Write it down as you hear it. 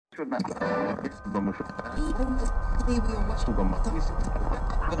Welcome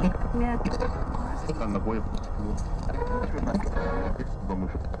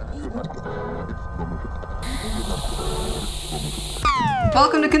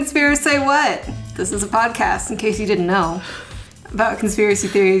to Conspiracy Say What? This is a podcast, in case you didn't know, about conspiracy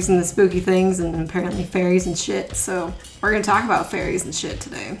theories and the spooky things and apparently fairies and shit. So we're going to talk about fairies and shit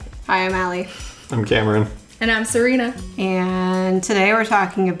today. Hi, I'm Allie. I'm Cameron. And I'm Serena. And today we're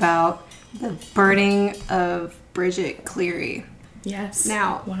talking about the burning of Bridget Cleary. Yes.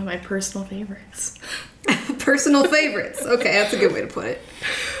 Now, one of my personal favorites. Personal favorites. Okay, that's a good way to put it.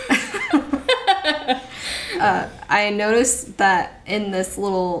 I noticed that in this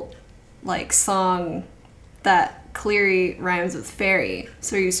little, song that Cleary rhymes with fairy.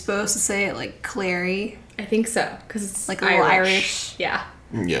 So are you supposed to say it like Clary? I think so, because it's like a little Irish. Yeah.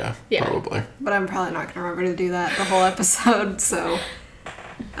 Yeah, probably. But I'm probably not going to remember to do that the whole episode, so...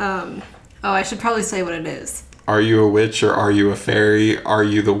 I should probably say what it is. Are you a witch or are you a fairy? Are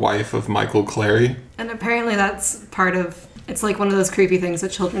you the wife of Michael Clary? And apparently that's part of... It's like one of those creepy things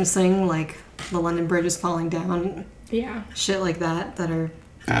that children sing, like the London Bridge is falling down. Yeah. Shit like that are...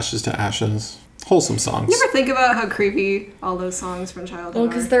 Ashes to Ashes. Wholesome songs. You ever think about how creepy all those songs from childhood Well,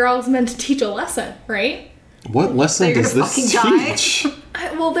 because they're all meant to teach a lesson, right? What lesson does this teach?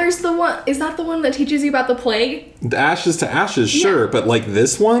 Well, there's the one... Is that the one that teaches you about the plague? The Ashes to Ashes, sure. But like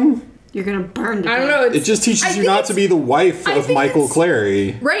this one? You're gonna burn to death. I don't know. It just teaches you not to be the wife of Michael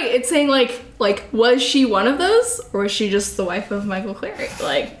Clary. Right. It's saying, like, was she one of those? Or was she just the wife of Michael Clary?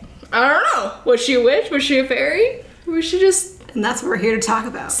 Like, I don't know. Was she a witch? Was she a fairy? Or was she just... And that's what we're here to talk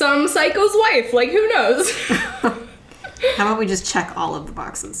about. Some psycho's wife. Like, who knows? How about we just check all of the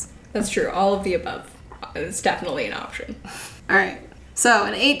boxes? That's true. All of the above. It's definitely an option. All right. So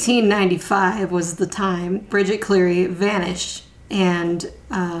in 1895 was the time Bridget Cleary vanished and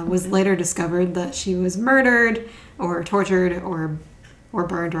was later discovered that she was murdered or tortured or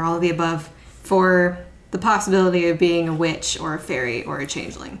burned or all of the above for the possibility of being a witch or a fairy or a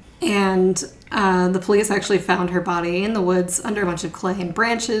changeling. And the police actually found her body in the woods under a bunch of clay and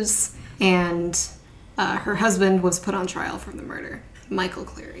branches, and her husband was put on trial for the murder, Michael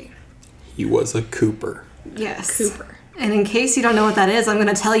Cleary. He was a Cooper. Yes. Cooper. And in case you don't know what that is, I'm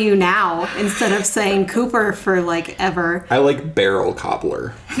going to tell you now instead of saying Cooper for ever. I like barrel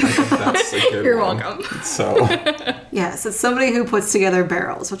cobbler. I think that's a good You're one. welcome. So. Yes, it's somebody who puts together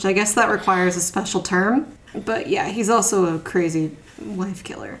barrels, which I guess that requires a special term. But yeah, he's also a crazy wife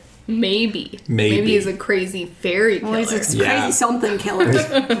killer. Maybe he's a crazy fairy killer. Well, he's a crazy something killer.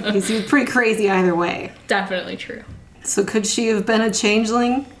 He's pretty crazy either way. Definitely true. So could she have been a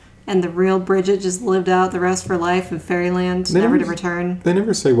changeling? And the real Bridget just lived out the rest of her life in fairyland, never to return. They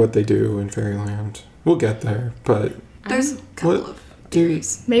never say what they do in fairyland. We'll get there, but... There's a couple of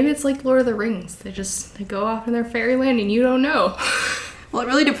theories. Maybe it's like Lord of the Rings. They go off in their fairyland and you don't know. Well, it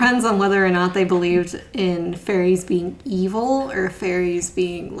really depends on whether or not they believed in fairies being evil or fairies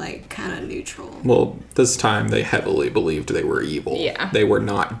being, kind of neutral. Well, this time they heavily believed they were evil. Yeah. They were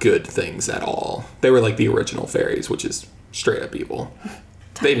not good things at all. They were like the original fairies, which is straight up evil.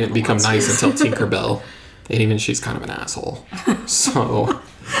 They didn't become nice until Tinkerbell. And even she's kind of an asshole. So.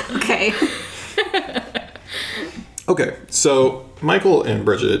 Okay. Okay, so Michael and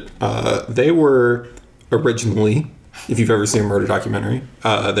Bridget, they were originally, if you've ever seen a murder documentary,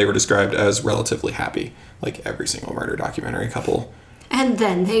 they were described as relatively happy. Like every single murder documentary couple. And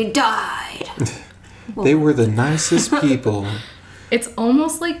then they died. They were the nicest people. It's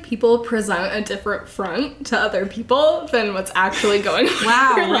almost like people present a different front to other people than what's actually going on. Wow,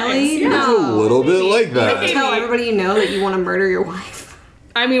 in their really? lives. Yeah. No. It's a little bit like that. Tell everybody you know that you want to murder your wife.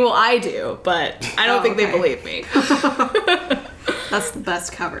 I mean, well, I do, but I don't think they believe me. That's the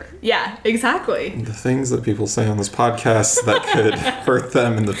best cover. Yeah, exactly. The things that people say on this podcast that could hurt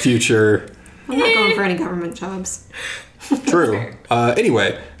them in the future. I'm not going for any government jobs. True.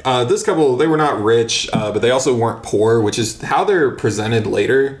 Anyway, this couple, they were not rich, but they also weren't poor, which is how they're presented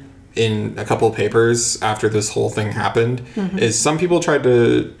later in a couple of papers after this whole thing happened, is some people tried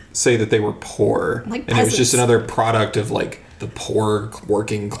to say that they were poor. Like and it was just another product of the poor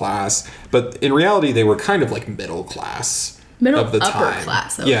working class. But in reality, they were kind of middle class of the upper time.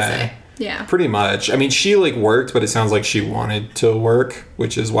 class, I would say. Yeah. Pretty much. I mean, she worked, but it sounds like she wanted to work,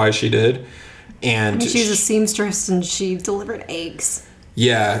 which is why she did. And she was a seamstress and she delivered eggs.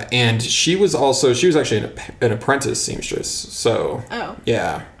 Yeah, and she was actually an apprentice seamstress. So,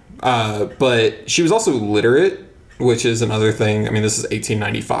 yeah. But she was also literate, which is another thing. I mean, this is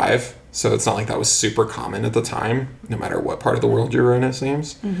 1895. So it's not like that was super common at the time, no matter what part of the world you were in, it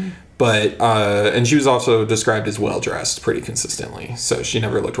seems. Mm-hmm. But, and she was also described as well-dressed pretty consistently. So she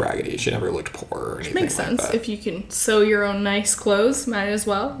never looked raggedy. She never looked poor or anything Makes like sense. that. If you can sew your own nice clothes, might as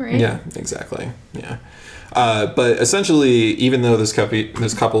well, right? Yeah, exactly. Yeah. But essentially, even though this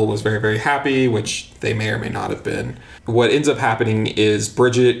couple was very, very happy, which they may or may not have been, what ends up happening is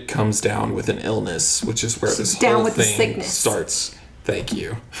Bridget comes down with an illness, which is where this down whole with the thing sickness. starts. Thank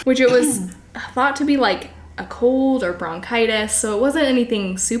you. Which it was thought to be like a cold or bronchitis, so it wasn't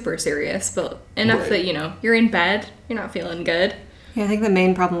anything super serious, but enough Right. that, you're in bed, you're not feeling good. Yeah, I think the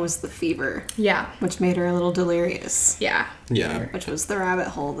main problem was the fever, Yeah. which made her a little delirious. Yeah. Yeah. Which was the rabbit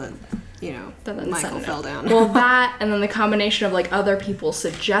hole that, That then Michael sent it. fell down. Well, that, and then the combination of like other people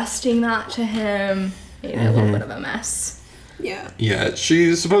suggesting that to him made it a little bit of a mess. yeah. Yeah,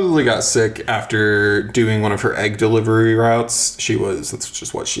 she supposedly got sick after doing one of her egg delivery routes. That's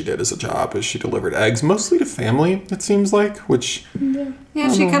just what she did as a job, is she delivered eggs, mostly to family, it seems like, which...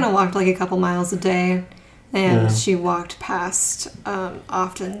 Yeah, she kind of walked like a couple miles a day, and she walked past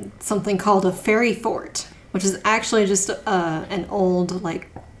often something called a fairy fort, which is actually just an old,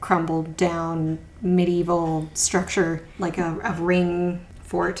 like, crumbled down medieval structure, like a ring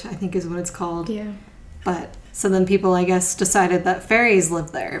fort, I think is what it's called. Yeah. But so then people, I guess, decided that fairies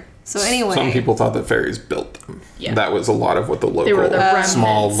lived there. So anyway, Some people thought that fairies built them. Yeah. That was a lot of what the They were local, the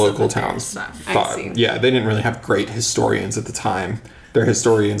small remnants local of the fairy towns stuff. I thought. see. Yeah, they didn't really have great historians at the time. Their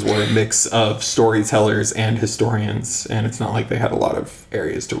historians were a mix of storytellers and historians, and it's not like they had a lot of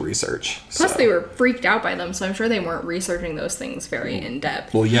areas to research. Plus, so. they were freaked out by them, so I'm sure they weren't researching those things very in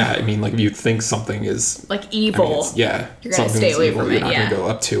depth. Well, yeah, I mean, like, if you think something is... Like I evil. mean, you're You're gonna stay away from You're it, not yeah. going to go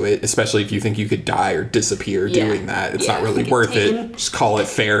up to it, especially if you think you could die or disappear Yeah. doing that. It's not Yeah. really Get worth taken. it. Just call it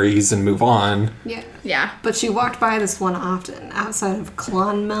fairies and move on. yeah. Yeah. But she walked by this one often outside of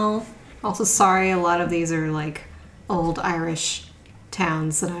Clonmel. Also, sorry, a lot of these are like old Irish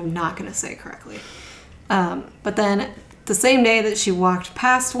towns that I'm not going to say correctly. But then the same day that she walked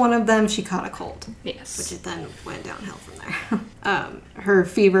past one of them, she caught a cold, Yes. which it then went downhill from there. Her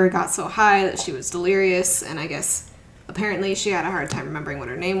fever got so high that she was delirious, and I guess apparently she had a hard time remembering what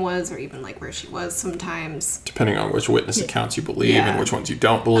her name was or even like where she was sometimes. Depending on which witness accounts you believe Yeah. and which ones you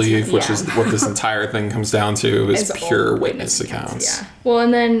don't believe, which is what this entire thing comes down to, is It's pure all witness accounts. Yeah. Well,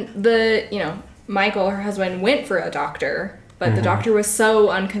 and then Michael, her husband, went for a doctor, but the doctor was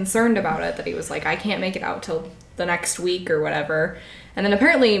so unconcerned about it that he was like, I can't make it out till the next week or whatever. And then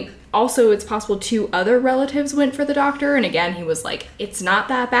apparently also it's possible 2 other relatives went for the doctor, and again he was like, it's not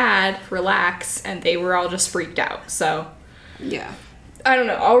that bad, relax, and they were all just freaked out. So Yeah. I don't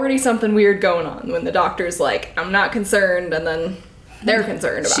know, already something weird going on when the doctor's like, I'm not concerned, and then they're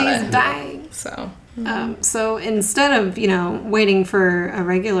concerned about She's it. dying. So So instead of, waiting for a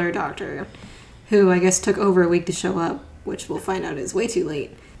regular doctor, who I guess took over a week to show up, which we'll find out is way too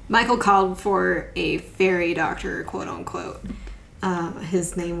late, Michael called for a fairy doctor, quote unquote.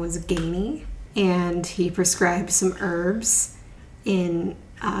 His name was Gainey, and he prescribed some herbs in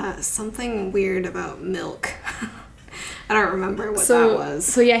something weird about milk. I don't remember what that was.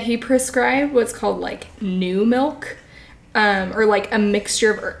 So yeah, he prescribed what's called like new milk, or like a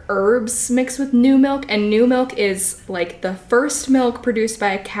mixture of herbs mixed with new milk. And new milk is like the first milk produced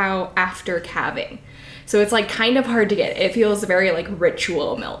by a cow after calving. So it's like kind of hard to get. It feels very like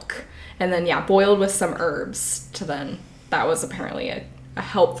ritual milk. And then boiled with some herbs that was apparently a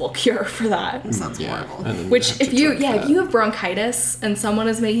helpful cure for that. Sounds horrible. And then Which have if to you drink that. if you have bronchitis and someone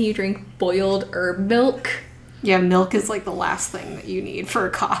is making you drink boiled herb milk, Yeah, milk is like the last thing that you need for a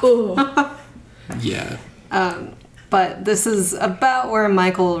cough. Yeah. But this is about where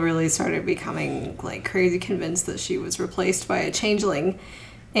Michael really started becoming like crazy convinced that she was replaced by a changeling.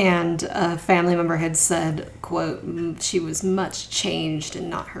 And a family member had said, quote, she was much changed and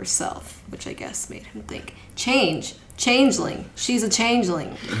not herself, which I guess made him think, changeling, she's a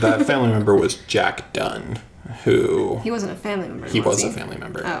changeling. That family member was Jack Dunn, who... He wasn't a family member, He was a family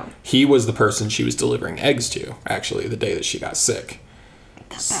member. Oh. He was the person she was delivering eggs to, actually, the day that she got sick. The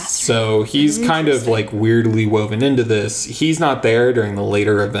bastard. So he's kind of like weirdly woven into this. He's not there during the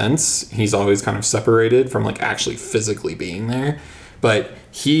later events. He's always kind of separated from like actually physically being there. But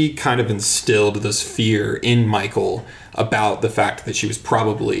he kind of instilled this fear in Michael about the fact that she was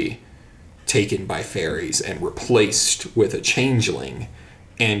probably taken by fairies and replaced with a changeling.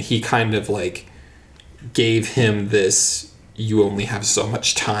 And he kind of like gave him this, you only have so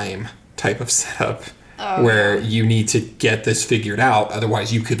much time type of setup. Where you need to get this figured out,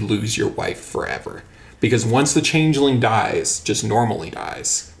 otherwise you could lose your wife forever. Because once the changeling dies, just normally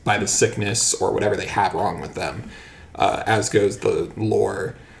dies, by the sickness or whatever they have wrong with them, as goes the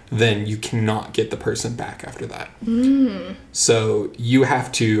lore, then you cannot get the person back after that. So you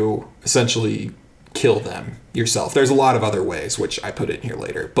have to essentially kill them yourself. There's a lot of other ways, which I put in here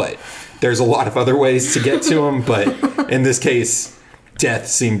later, but there's a lot of other ways to get to them. But in this case, death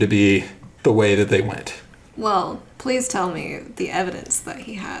seemed to be the way that they went. Well, please tell me the evidence that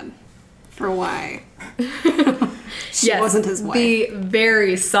he had for why she wasn't his wife. The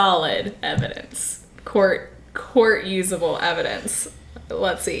very solid evidence. Court usable evidence.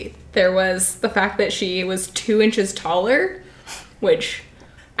 Let's see. There was the fact that she was 2 inches taller, which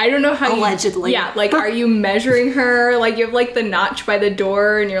I don't know how allegedly. Are you measuring her? Like, you have, like, the notch by the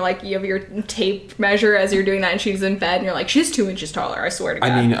door, and you're, like, you have your tape measure as you're doing that, and she's in bed, and you're like, she's 2 inches taller, I swear to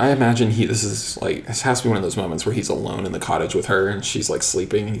God. I mean, I imagine this has to be one of those moments where he's alone in the cottage with her, and she's, like,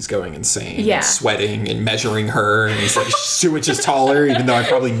 sleeping, and he's going insane, and sweating, and measuring her, and he's, like, 2 inches taller, even though I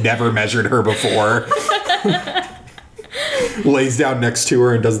probably never measured her before. Lays down next to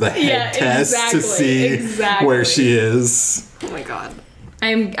her and does the head test to see where she is. Oh my God.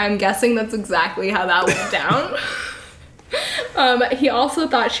 I'm guessing that's exactly how that went down. He also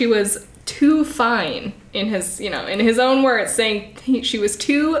thought she was too fine in his own words, saying she was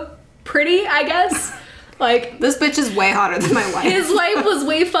too pretty, I guess. Like, this bitch is way hotter than my wife. His wife was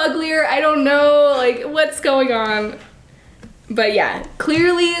way fugglier. I don't know, like, what's going on. But yeah,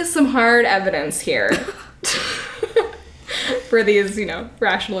 clearly some hard evidence here. For these,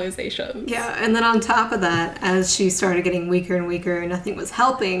 rationalizations. Yeah, and then on top of that, as she started getting weaker and weaker and nothing was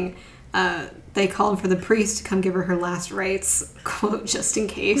helping, they called for the priest to come give her last rites, quote, just in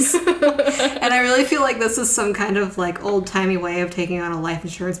case. And I really feel like this is some kind of, like, old-timey way of taking on a life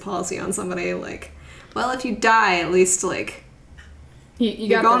insurance policy on somebody. Like, well, if you die, at least, like,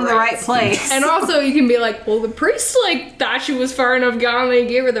 you're going to the right place. And also you can be like, well, the priest, like, thought she was far enough gone and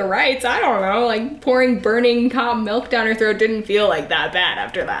gave her the rights. I don't know. Like, pouring burning hot milk down her throat didn't feel like that bad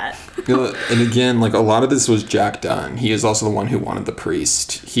after that. And again, like, a lot of this was Jack Dunn. He is also the one who wanted the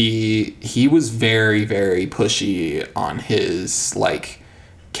priest. He was very, very pushy on his, like,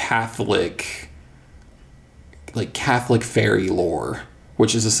 Catholic fairy lore,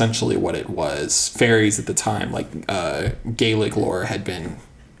 which is essentially what it was. Fairies at the time, like, Gaelic lore had been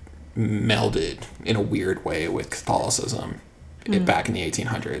melded in a weird way with Catholicism back in the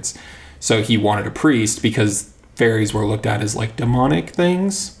 1800s. So he wanted a priest because fairies were looked at as, like, demonic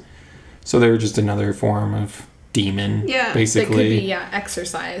things. So they were just another form of demon, basically. They could be,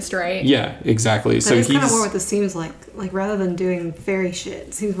 exorcised, right? Yeah, exactly. But so it's kind of more what this seems like. Like, rather than doing fairy shit,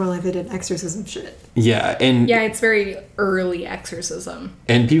 it seems more like they did exorcism shit. Yeah, and... Yeah, it's very early exorcism.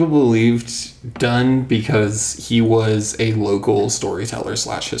 And people believed Dunn because he was a local storyteller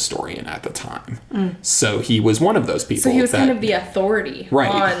 / historian at the time. So he was one of those people. So he was kind of the authority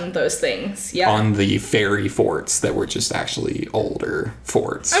on those things. Yeah. On the fairy forts that were just actually older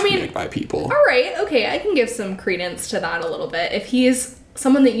forts made by people. All right, okay, I can give some credence to that a little bit. If he is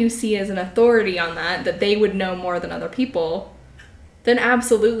someone that you see as an authority on that they would know more than other people, then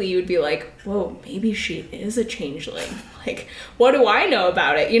absolutely you would be like, whoa, maybe she is a changeling. Like, what do I know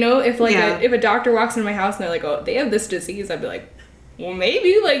about it? If if a doctor walks into my house and they're like, oh, they have this disease, I'd be like, well,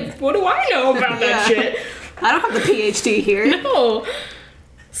 maybe, like, what do I know about that shit? I don't have the PhD here. No.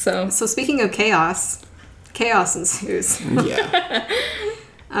 So speaking of chaos ensues. Yeah.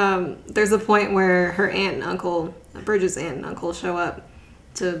 There's a point where her aunt and uncle, Bridget's aunt and uncle, show up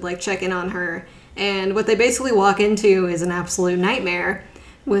to, like, check in on her. And what they basically walk into is an absolute nightmare,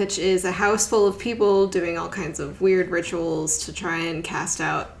 which is a house full of people doing all kinds of weird rituals to try and cast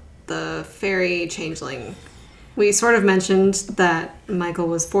out the fairy changeling. We sort of mentioned that Michael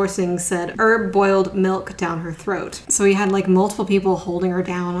was forcing said herb-boiled milk down her throat. So he had, like, multiple people holding her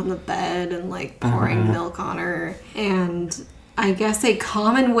down on the bed and, like, pouring milk on her. And I guess a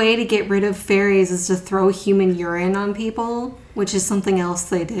common way to get rid of fairies is to throw human urine on people, which is something else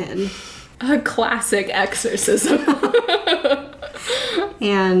they did. A classic exorcism.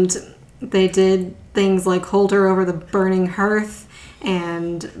 And they did things like hold her over the burning hearth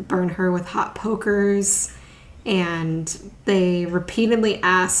and burn her with hot pokers. And they repeatedly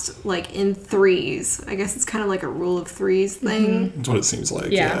asked, like, in threes. I guess it's kind of like a rule of threes thing. That's what it seems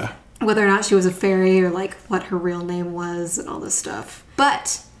like, yeah. Whether or not she was a fairy or, like, what her real name was and all this stuff.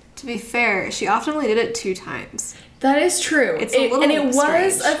 But, to be fair, she often only did it 2 times. That is true. It's a little strange.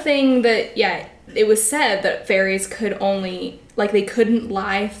 Was a thing that, it was said that fairies could only, like, they couldn't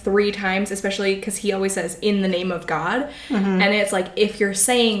lie 3 times, especially because he always says, in the name of God. And it's like, if you're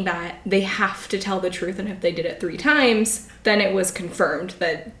saying that, they have to tell the truth, and if they did it 3 times, then it was confirmed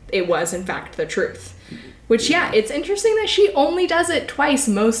that it was, in fact, the truth. Which, it's interesting that she only does it twice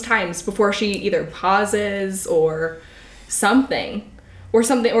most times before she either pauses or something. or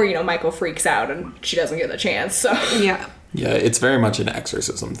something, or, you know, Michael freaks out and she doesn't get the chance, so. Yeah. Yeah, it's very much an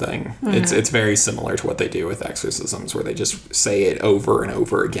exorcism thing. It's very similar to what they do with exorcisms, where they just say it over and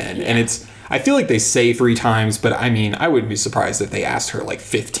over again. And I feel like they say 3 times, but I mean, I wouldn't be surprised if they asked her like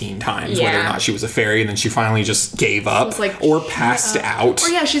 15 times whether or not she was a fairy, and then she finally just gave up or passed out. Or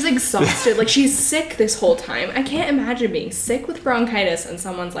yeah, she's exhausted. Like, she's sick this whole time. I can't imagine being sick with bronchitis and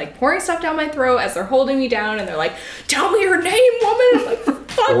someone's like pouring stuff down my throat as they're holding me down and they're like, tell me your name, woman. I'm like,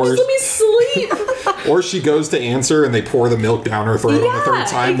 fuck, just let me sleep. Or she goes to answer and they pour the milk down her throat on the 3rd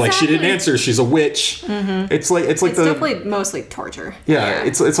time. Exactly. Like, she didn't answer. She's a witch. Mm-hmm. It's definitely mostly torture. Yeah,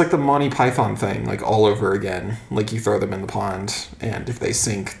 it's like the Monty Python thing, like all over again. Like, you throw them in the pond, and if they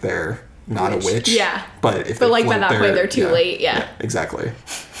sink, they're not a witch. Yeah. But if they like float, by that point, they're too late. Yeah. Exactly.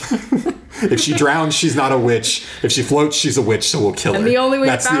 If she drowns, she's not a witch. If she floats, she's a witch, so we'll kill her. And the only way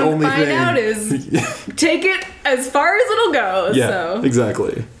to find out is take it as far as it'll go. Yeah, so.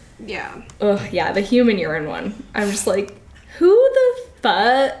 Exactly. Yeah. Ugh, yeah, the human urine one. I'm just like, who the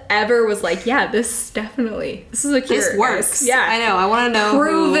fuck ever was like, yeah, this is a cure. This works. Yeah. I know. I want to know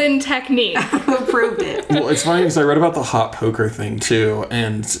proven technique. Who proved it? Well, it's funny because I read about the hot poker thing too,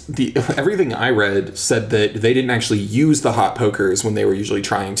 and everything I read said that they didn't actually use the hot pokers when they were usually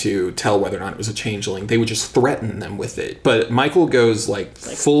trying to tell whether or not it was a changeling. They would just threaten them with it. But Michael goes like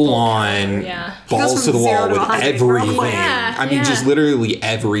full on, balls to the wall with everything. Yeah, I mean, just literally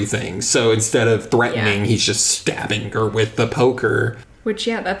everything. So instead of threatening, he's just stabbing her with the poker. Which,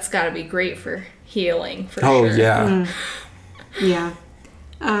 that's got to be great for healing, for sure. Oh, yeah. Yeah.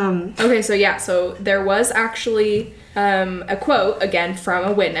 Okay, so there was actually a quote, again, from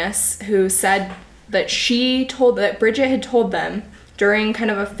a witness who said that that Bridget had told them during kind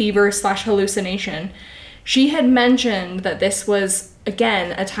of a fever/hallucination, she had mentioned that this was,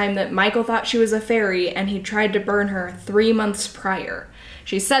 again, a time that Michael thought she was a fairy and he tried to burn her 3 months prior.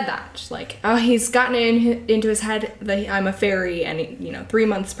 She said that. She's like, oh, he's gotten it into his head that I'm a fairy, and, 3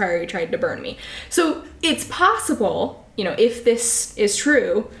 months prior he tried to burn me. So it's possible, if this is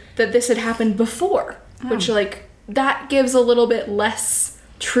true, that this had happened before, which, that gives a little bit less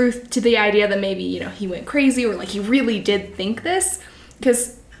truth to the idea that maybe, he went crazy or, he really did think this.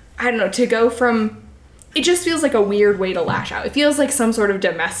 Because, I don't know, to go from... It just feels like a weird way to lash out. It feels like some sort of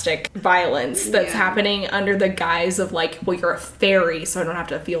domestic violence that's happening under the guise of you're a fairy, so I don't have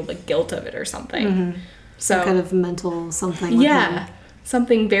to feel the guilt of it or something. Mm-hmm. So some kind of mental something. Yeah,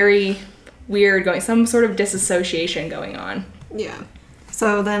 something very weird going, some sort of disassociation going on. Yeah.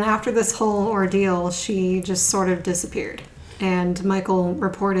 So then after this whole ordeal, she just sort of disappeared. And Michael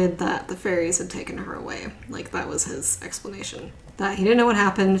reported that the fairies had taken her away. That was his explanation. That he didn't know what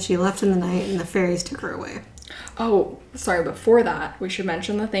happened, she left in the night, and the fairies took her away. Oh, sorry, before that, we should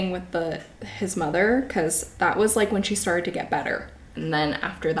mention the thing with his mother, because that was, when she started to get better. And then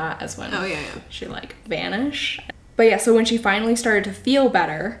after that is when she, vanished. But so when she finally started to feel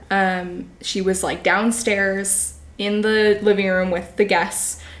better, she was, downstairs in the living room with the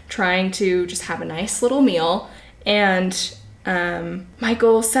guests, trying to just have a nice little meal, and...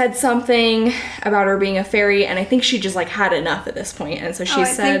 Michael said something about her being a fairy, and I think she just had enough at this point, and so she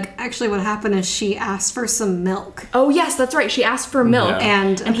said... I think actually what happened is she asked for some milk. Oh yes, that's right, she asked for milk. Yeah.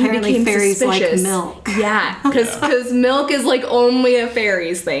 And apparently fairies suspicious. Like milk. Yeah, because milk is only a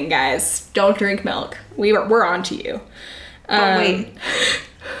fairies thing, guys. Don't drink milk. We're on to you. But wait...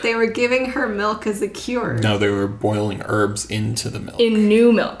 They were giving her milk as a cure. No, they were boiling herbs into the milk. In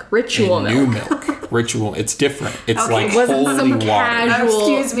new milk. Ritual milk. New milk. Ritual. It's different. It's it wasn't holy some water.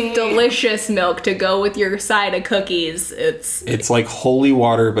 Casual, delicious milk to go with your side of cookies. It's like holy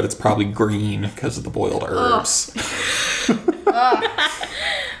water, but it's probably green because of the boiled herbs.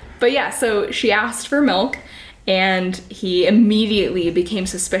 But so she asked for milk, and he immediately became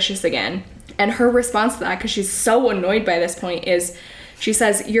suspicious again. And her response to that, because she's so annoyed by this point, is... She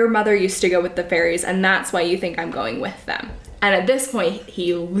says, your mother used to go with the fairies, and that's why you think I'm going with them. And at this point,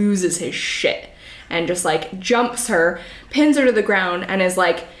 he loses his shit and just, jumps her, pins her to the ground, and is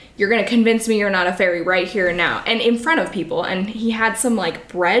like, you're going to convince me you're not a fairy right here and now. And in front of people. And he had some,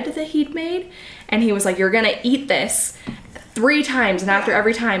 bread that he'd made, and he was like, you're going to eat this 3 times, and after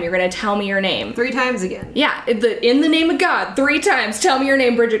every time, you're going to tell me your name. 3 times again. Yeah, in the name of God, 3 times, tell me your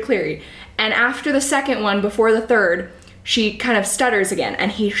name, Bridget Cleary. And after the second one, before the third... She kind of stutters again,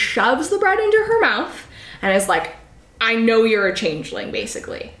 and he shoves the bread into her mouth and is like, I know you're a changeling,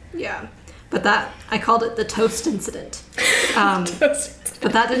 basically. Yeah. But I called it the toast incident.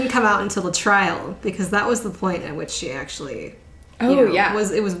 But that didn't come out until the trial, because that was the point at which she actually,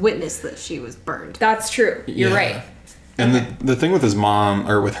 it was witnessed that she was burned. That's true. You're right. And Okay. the thing with his mom,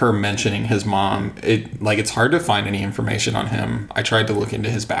 or with her mentioning his mom, it's hard to find any information on him. I tried to look into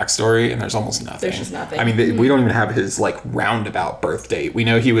his backstory, and there's almost nothing. There's just nothing. I mean, we don't even have his, roundabout birth date. We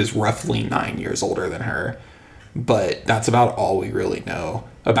know he was roughly 9 years older than her, but that's about all we really know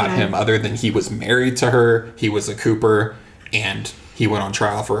about him, other than he was married to her, he was a Cooper, and he went on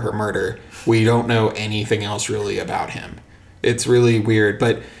trial for her murder. We don't know anything else really about him. It's really weird,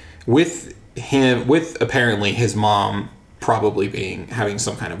 but with apparently his mom probably having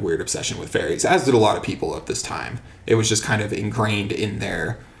some kind of weird obsession with fairies, as did a lot of people at this time. It was just kind of ingrained in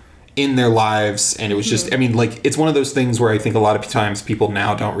their lives, and it was just, it's one of those things where I think a lot of times people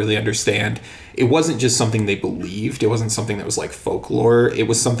now don't really understand. It wasn't just something they believed. It wasn't something that was like folklore. It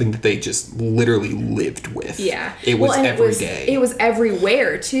was something that they just literally lived with. Yeah. It was every day. It was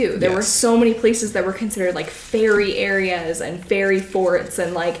everywhere, too. There were Yes. so many places that were considered, fairy areas and fairy forts,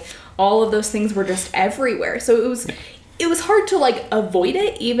 and, all of those things were just everywhere. So it was hard to, avoid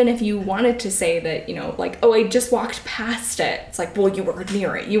it, even if you wanted to say that, oh, I just walked past it. It's like, well, you were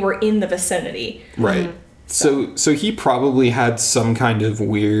near it. You were in the vicinity. Right. So he probably had some kind of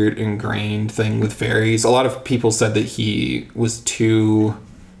weird ingrained thing with fairies. A lot of people said that he was too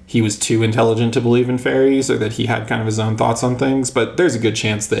intelligent to believe in fairies, or that he had kind of his own thoughts on things. But there's a good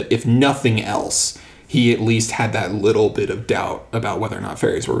chance that if nothing else, he at least had that little bit of doubt about whether or not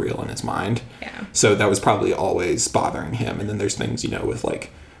fairies were real in his mind. Yeah. So that was probably always bothering him. And then there's things, with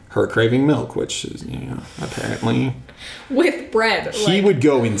her craving milk, which is, apparently... With bread. He would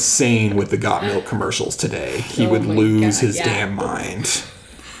go insane with the Got Milk commercials today. He would my lose God, his yeah. damn mind.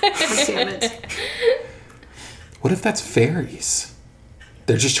 Damn it. What if that's fairies?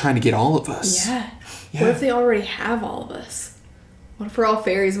 They're just trying to get all of us. Yeah. Yeah. What if they already have all of us? What if we're all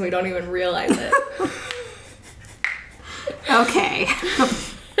fairies and we don't even realize it? Okay.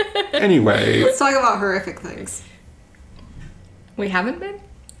 Anyway, Let's talk about horrific things. We haven't been?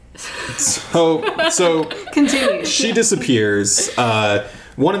 so Continue. she disappears.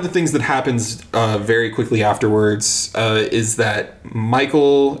 One of the things that happens very quickly afterwards is that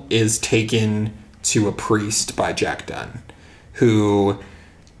Michael is taken to a priest by Jack Dunn, who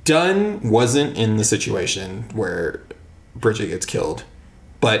Dunn wasn't in the situation where Bridget gets killed,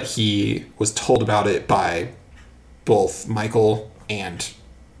 but he was told about it by both Michael and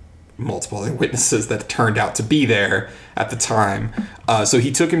multiple other witnesses that turned out to be there at the time. So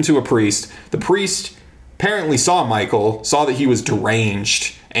he took him to a priest. The priest apparently saw Michael, saw that he was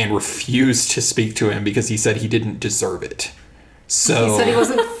deranged, and refused to speak to him because he said he didn't deserve it. So He said he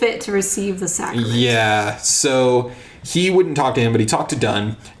wasn't fit to receive the sacrament. yeah, so he wouldn't talk to him, but he talked to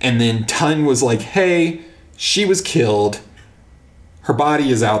Dunn, and then Dunn was like, hey, she was killed. Her body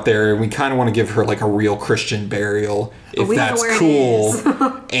is out there, and we kind of want to give her a real Christian burial, if we don't know that's where it cool.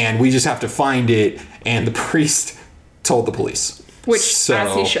 is. And we just have to find it. And the priest told the police. Which,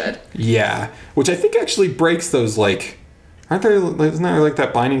 as he should. Yeah, which I think actually breaks those, aren't there, isn't there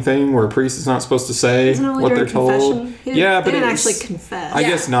that binding thing where a priest is not supposed to say Isn't it only what they're during told? confession? He Yeah, but they didn't it was- actually confess. I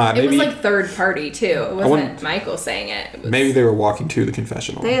guess not. It Maybe was third party too. It wasn't wouldn't- Michael saying it. It was, maybe they were walking to the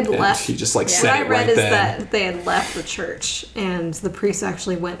confessional. They had and left. He just What said I it read right is then. that they had left the church, and the priest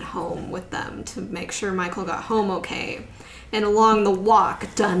actually went home with them to make sure Michael got home okay. And along the walk,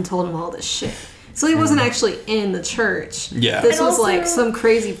 Dunn told him all this shit. So he wasn't actually in the church. Yeah. This And was also- some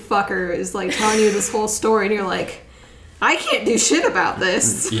crazy fucker is telling you this whole story, and you're like, I can't do shit about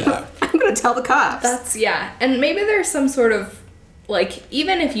this. Yeah. I'm gonna tell the cops. That's and maybe there's some sort of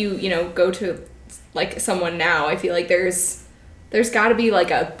even if you go to someone now, I feel like there's got to be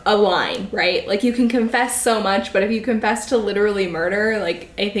a line, right? You can confess so much, but if you confess to literally murder,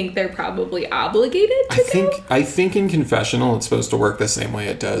 I think they're probably obligated to I think in confessional it's supposed to work the same way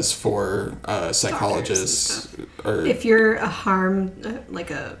it does for psychologists. Or if you're a harm,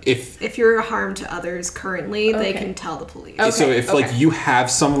 if you're a harm to others currently, they Okay. can tell the police. Okay. so if okay. you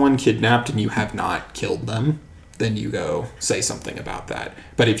have someone kidnapped and you have not killed them, then you go say something about that.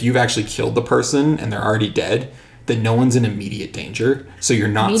 But if you've actually killed the person and they're already dead, then no one's in immediate danger. So you're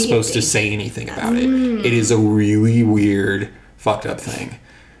not Immediate supposed to danger. say anything about it. It is a really weird, fucked up thing.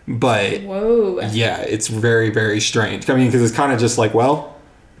 But Whoa. yeah, it's very, very strange. Because it's kind of just well,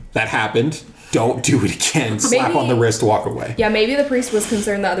 that happened. Don't do it again. Slap Maybe- on the wrist, walk away. Yeah, maybe the priest was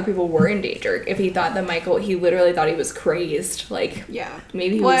concerned that other people were in danger. If he thought that he literally thought he was crazed. Yeah.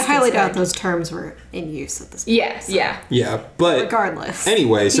 Maybe he Well, I was highly doubt concerned. those terms were in use at this point. Yeah, yeah. Yeah, but Regardless.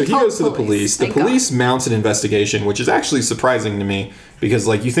 anyway, so he told goes to the police. The Thank police mounts an investigation, which is actually surprising to me because,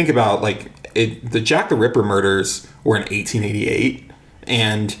 you think about the Jack the Ripper murders were in 1888,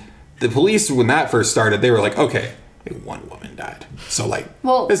 and the police, when that first started, they were like, okay, one woman died. So like,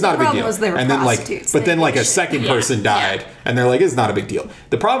 well, it's not a big problem deal. was they were and then like, prostitutes. but They then like did a shit. second person died, and they're like, it's not a big deal.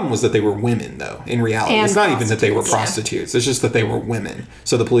 The problem was that they were women, though. In reality, And it's not even that they were prostitutes, prostitutes. It's just that they were women.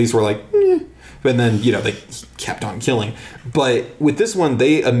 So the police were like, but then they kept on killing. But with this one,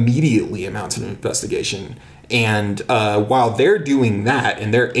 they immediately mounted an investigation. And while they're doing that,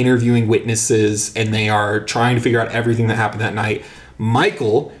 and they're interviewing witnesses, and they are trying to figure out everything that happened that night,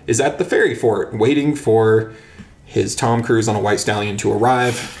 Michael is at the ferry fort waiting for his Tom Cruise on a white stallion to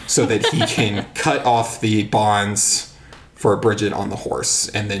arrive so that he can cut off the bonds for Bridget on the horse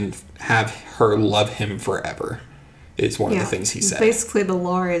and then have her love him forever, is one of the things he said. Basically, the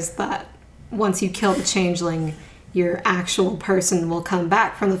lore is that once you kill the changeling, your actual person will come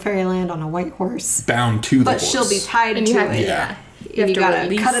back from the fairyland on a white horse. Bound to the But horse. she'll be tied And to you have- it. Yeah. And you gotta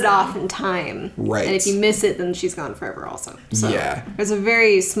release cut it them. off in time. Right. And if you miss it, then she's gone forever also. So Yeah. there's a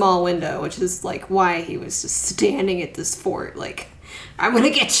very small window, which is like why he was just standing at this fort, like, I'm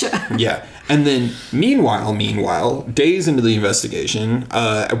gonna get you. Yeah. And then meanwhile, days into the investigation,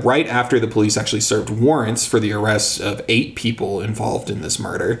 right after the police actually served warrants for the arrest of 8 people involved in this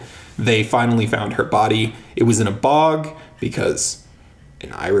murder, they finally found her body. It was in a bog because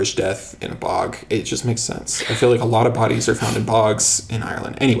an Irish death in a bog, it just makes sense. I feel like a lot of bodies are found in bogs in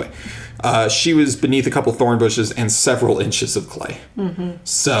Ireland. Anyway, she was beneath a couple thorn bushes and several inches of clay. Mm-hmm.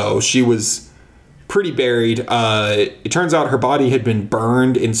 So she was pretty buried. It turns out her body had been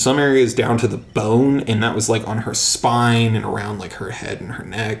burned in some areas down to the bone, and that was like on her spine and around like her head and her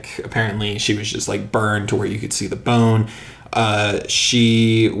neck. Apparently she was just like burned to where you could see the bone.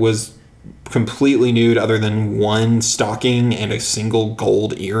 She was completely nude other than one stocking and a single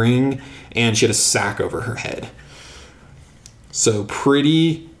gold earring, and she had a sack over her head. So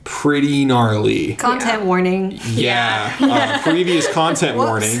pretty gnarly. Content warning. Yeah. Previous content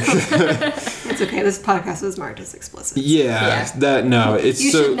warning. It's okay. This podcast is marked as explicit. Yeah. That no, it's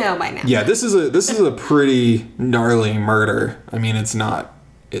You so, should know by now. Yeah, this is a pretty gnarly murder. I mean, it's not.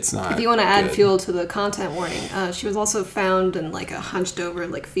 If you want to add good. fuel to the content warning, she was also found in like a hunched over,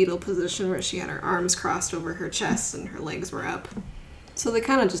 like fetal position where she had her arms crossed over her chest and her legs were up. So they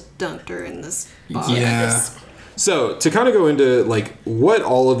kind of just dunked her in this bog. Yeah. So to kind of go into like what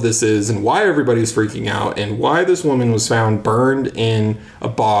all of this is and why everybody's freaking out and why this woman was found burned in a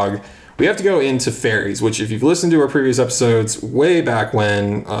bog, we have to go into fairies, which if you've listened to our previous episodes way back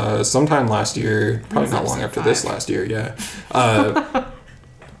when, sometime last year, probably not long after this last year, yeah.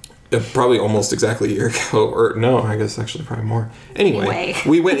 Probably almost exactly a year ago, or no, I guess actually probably more. Anyway,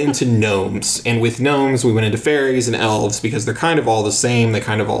 we went into gnomes, and with gnomes we went into fairies and elves because they're kind of all the same. They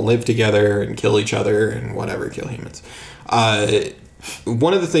kind of all live together and kill each other and whatever, kill humans.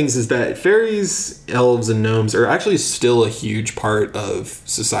 One of the things is that fairies, elves, and gnomes are actually still a huge part of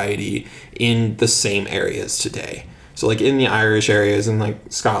society in the same areas today. So like in the Irish areas and like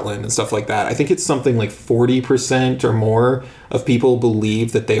Scotland and stuff like that, I think it's something like 40% or more of people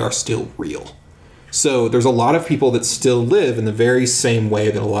believe that they are still real. So there's a lot of people that still live in the very same way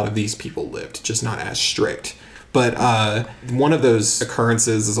that a lot of these people lived, just not as strict. But one of those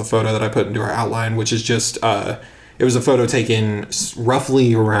occurrences is a photo that I put into our outline, which is just, it was a photo taken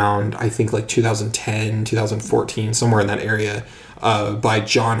roughly around, I think like 2010, 2014, somewhere in that area, by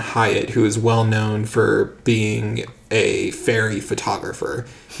John Hyatt, who is well known for being a fairy photographer.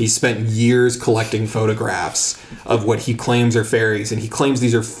 He spent years collecting photographs of what he claims are fairies, and he claims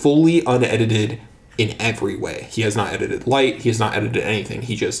these are fully unedited in every way. He has not edited light, he has not edited anything.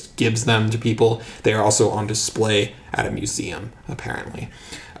 He just gives them to people. They are also on display at a museum, apparently.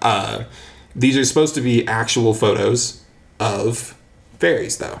 These are supposed to be actual photos of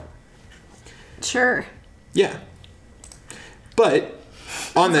fairies, though. Sure. Yeah. But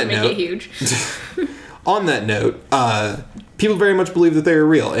on that Make note, it huge. on that note, people very much believe that they are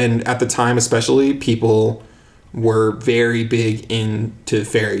real, and at the time, especially, people were very big into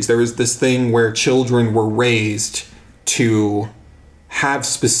fairies. There was this thing where children were raised to have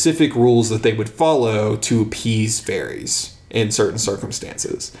specific rules that they would follow to appease fairies in certain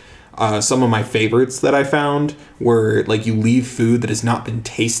circumstances. Some of my favorites that I found were like you leave food that has not been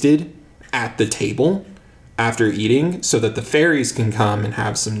tasted at the table after eating so that the fairies can come and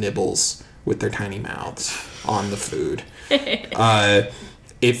have some nibbles with their tiny mouths on the food.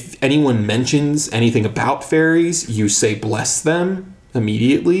 If anyone mentions anything about fairies, you say bless them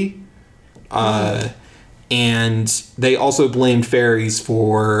immediately. And they also blamed fairies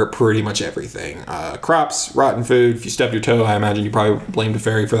for pretty much everything. Crops, rotten food. If you stubbed your toe, I imagine you probably blamed a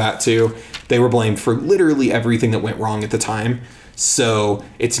fairy for that too. They were blamed for literally everything that went wrong at the time. So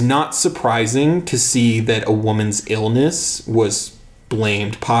it's not surprising to see that a woman's illness was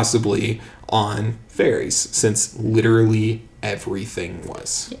blamed possibly on fairies, since literally everything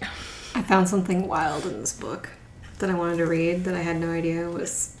was. Yeah. I found something wild in this book that I wanted to read that I had no idea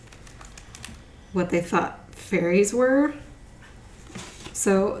was what they thought fairies were.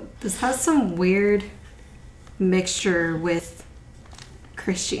 So this has some weird mixture with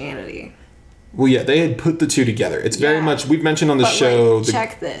Christianity. Well, yeah, they had put the two together. It's very Yeah. much, we've mentioned on the But show. wait,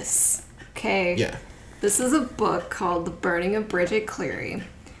 check this. Okay. Yeah. This is a book called The Burning of Bridget Cleary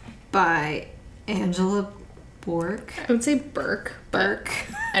by Angela Bork. I would say Burke. Burke.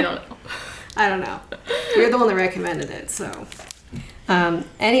 I don't know. I don't know. You're the one that recommended it, so.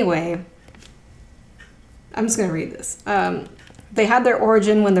 Anyway, I'm just going to read this. They had their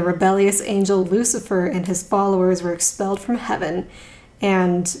origin when the rebellious angel Lucifer and his followers were expelled from heaven,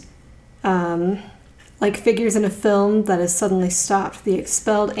 and like figures in a film that is suddenly stopped, the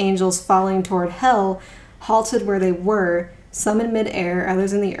expelled angels falling toward hell halted where they were, some in midair,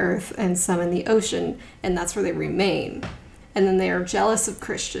 others in the earth, and some in the ocean, and that's where they remain. And then they are jealous of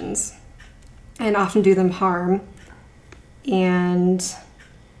Christians and often do them harm. And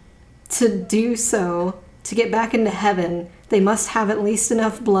to do so, to get back into heaven, they must have at least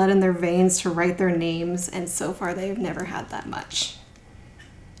enough blood in their veins to write their names, and so far they've never had that much.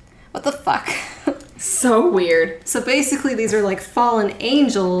 What the fuck? So weird. So basically these are like fallen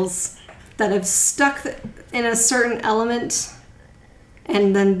angels that have stuck in a certain element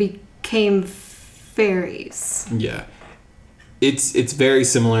and then became fairies. Yeah. It's very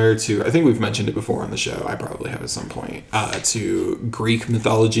similar to, I think we've mentioned it before on the show, I probably have at some point, to Greek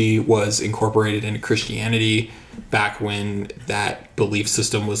mythology was incorporated into Christianity back when that belief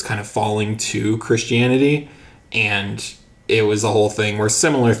system was kind of falling to Christianity, and it was a whole thing where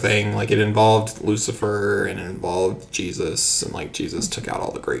similar thing, like it involved Lucifer and it involved Jesus, and like Jesus took out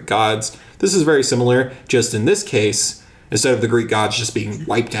all the Greek gods. This is very similar, just in this case, instead of the Greek gods just being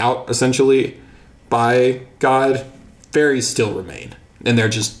wiped out essentially by God, fairies still remain, and they're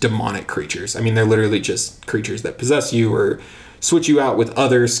just demonic creatures. I mean, they're literally just creatures that possess you or switch you out with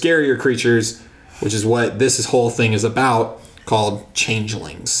other scarier creatures, which is what this whole thing is about, called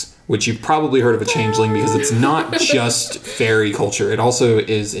changelings, which you've probably heard of a changeling because it's not just fairy culture. It also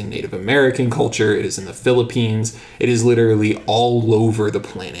is in Native American culture. It is in the Philippines. It is literally all over the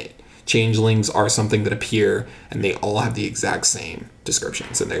planet. Changelings are something that appear, and they all have the exact same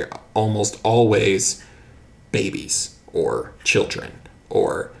descriptions, and they're almost always babies or children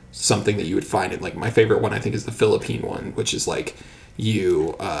or something that you would find in, like, my favorite one I think is the Philippine one, which is like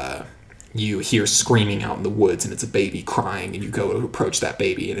you hear screaming out in the woods and it's a baby crying, and you go to approach that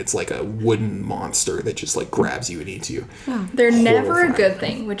baby and it's like a wooden monster that just like grabs you and eats you. They're never a Horrifying. good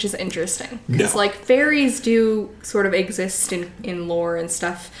thing, which is interesting. Because, No. like, fairies do sort of exist in lore and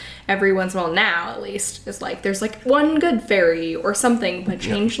stuff every once in a while now, at least. It's like, there's, like, one good fairy or something, but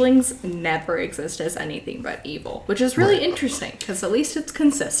changelings never exist as anything but evil, which is really interesting, because at least it's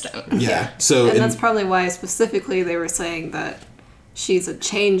consistent. Yeah. So And in- that's probably why specifically they were saying that she's a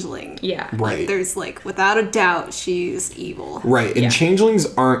changeling. Yeah. right. There's like, without a doubt, she's evil. Right, and Yeah. changelings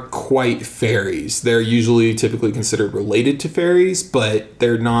aren't quite fairies. They're usually typically considered related to fairies, but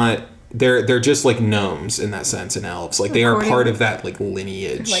they're not. They're just like gnomes in that sense, and elves. Like they are According- part of that like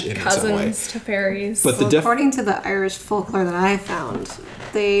lineage Like in some way. cousins to fairies. But the Well, def- according to the Irish folklore that I found,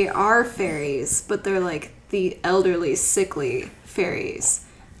 they are fairies, but they're like the elderly, sickly fairies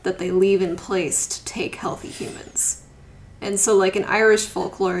that they leave in place to take healthy humans. And so, like in Irish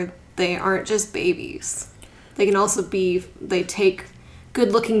folklore, they aren't just babies. They can also be, they take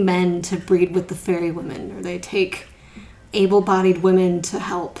good-looking men to breed with the fairy women, or they take able-bodied women to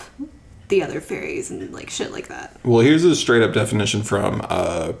help the other fairies and like shit like that. Well, here's a straight up definition from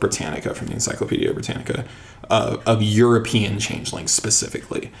Britannica, from the Encyclopedia Britannica, of European changelings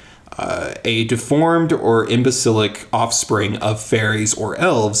specifically. A deformed or imbecilic offspring of fairies or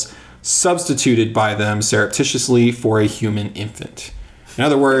elves substituted by them surreptitiously for a human infant. In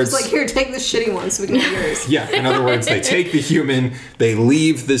other words... It's like, here, take this shitty one so we can get yours. Yeah, in other words, they take the human, they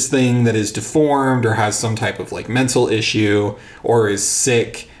leave this thing that is deformed or has some type of like mental issue or is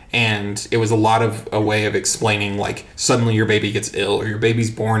sick, and it was a way of explaining like suddenly your baby gets ill or your baby's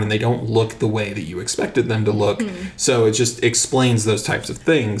born and they don't look the way that you expected them to look. So it just explains those types of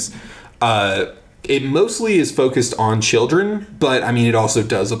things. It mostly is focused on children, but I mean it also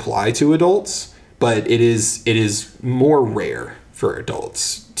does apply to adults, but it is more rare for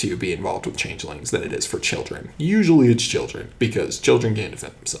adults to be involved with changelings than it is for children. Usually it's children, because children can't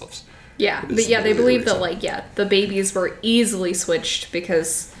defend themselves. Yeah, Is they really the believe that, reason. like, yeah, the babies were easily switched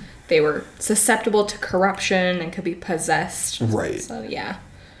because they were susceptible to corruption and could be possessed. Right. So, yeah.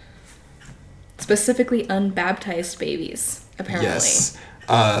 specifically unbaptized babies, apparently. Yes.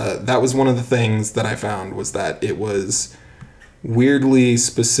 That was one of the things that I found, was that it was weirdly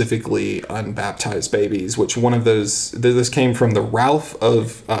specifically unbaptized babies, which one of those, this came from the Ralph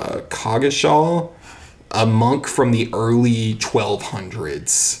of Coggeshall, a monk from the early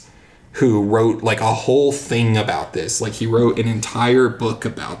 1200s, who wrote like a whole thing about this. Like, he wrote an entire book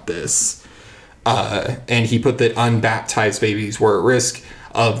about this. And he put that unbaptized babies were at risk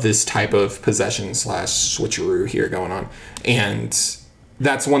of this type of possession / switcheroo here going on. And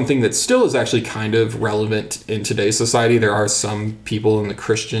that's one thing that still is actually kind of relevant in today's society. There are some people in the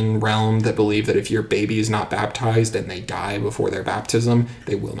Christian realm that believe that if your baby is not baptized and they die before their baptism,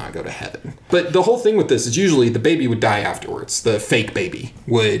 they will not go to heaven. But the whole thing with this is usually the baby would die afterwards. The fake baby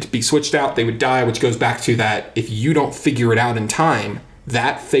would be switched out, they would die, which goes back to that if you don't figure it out in time,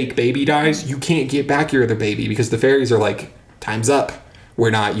 that fake baby dies, you can't get back your other baby, because the fairies are like, time's up.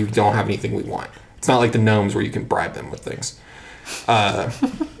 You don't have anything we want. It's not like the gnomes where you can bribe them with things.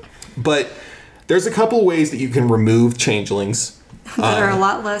 But there's a couple ways that you can remove changelings that are a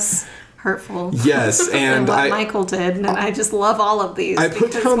lot less hurtful. Yes, and than what Michael did, and I just love all of these. I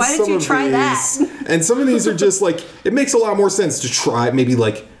put down why did you try that? And some of these are just like, it makes a lot more sense to try maybe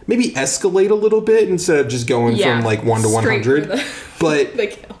escalate a little bit instead of just going from like 1 to 100.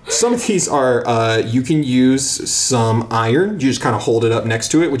 But some of these are, you can use some iron. You just kind of hold it up next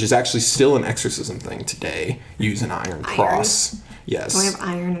to it, which is actually still an exorcism thing today. Use an iron cross. Yes. We have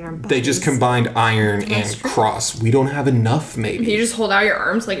iron in our bodies. They just combined iron and cross. We don't have enough, maybe. You just hold out your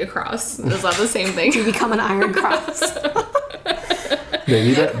arms like a cross. Is that the same thing? You become an iron cross.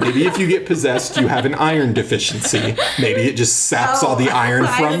 Maybe if you get possessed, you have an iron deficiency. Maybe it just saps all the iron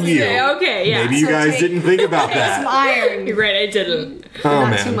from you. Okay, yeah. Maybe you guys didn't think about that. Some iron. You're right, I didn't. Oh,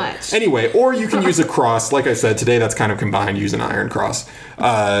 Not man. too much. Anyway, or you can use a cross. Like I said, today that's kind of combined. Use an iron cross.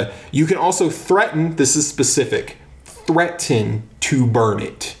 You can also threaten. This is specific. Threaten to burn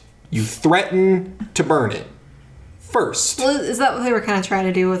it. You threaten to burn it first. Well, is that what they were kind of trying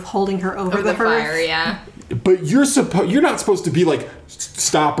to do with holding her over the hearth? fire? Yeah. But you're not supposed to be like,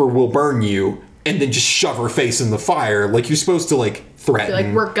 stop or we'll burn you, and then just shove her face in the fire. Like, you're supposed to like threaten.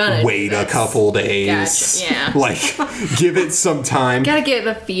 Like, we're gonna wait a couple days. Gotcha. Yeah. Like, give it some time. Gotta get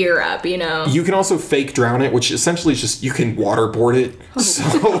the fear up, you know. You can also fake drown it, which essentially is just, you can waterboard it.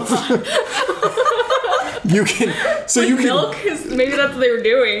 You can. So you can. Milk? Maybe that's what they were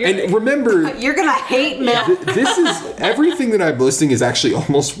doing. And remember, You're gonna hate milk. this is everything that I'm listing is actually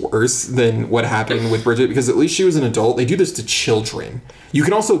almost worse than what happened with Bridget, because at least she was an adult. They do this to children. You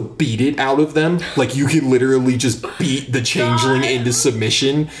can also beat it out of them. Like, you can literally just beat the changeling into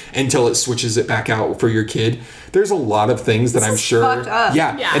submission until it switches it back out for your kid. There's a lot of things that I'm sure. Fucked up.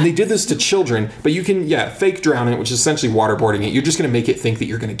 Yeah, and they did this to children, but you can fake drown it, which is essentially waterboarding it. You're just gonna make it think that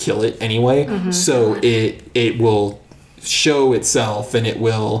you're gonna kill it anyway, so it will show itself and it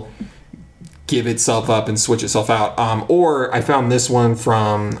will give itself up and switch itself out. Or I found this one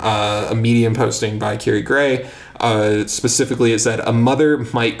from a Medium posting by Carrie Gray. Specifically, it said, a mother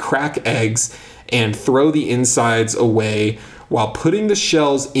might crack eggs and throw the insides away while putting the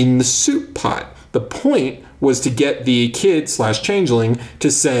shells in the soup pot. The point was to get the kid / changeling to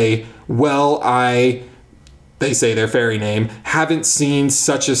say, well, they say their fairy name, haven't seen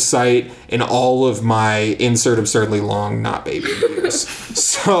such a sight in all of my insert absurdly long not baby years.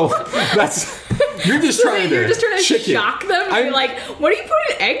 So that's, you're just trying to shock them and be like, what are you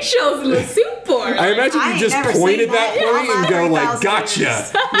putting eggshells in the soup for? I imagine you just point at that point and go like, gotcha.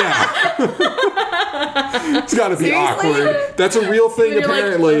 Yeah. It's gotta be awkward. That's a real thing,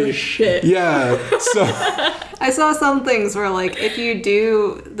 apparently. Like, oh, shit. Yeah. So I saw some things where, like, if you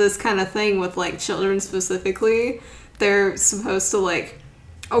do this kind of thing with, like, children specifically, they're supposed to, like,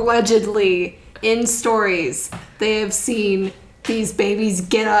 allegedly, in stories, they have seen these babies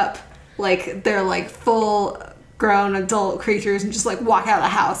get up, like, they're, like, full-grown adult creatures and just, like, walk out of the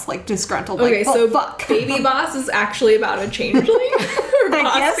house, like, disgruntled. Okay, like, so fuck. Baby Boss is actually about a changeling? Or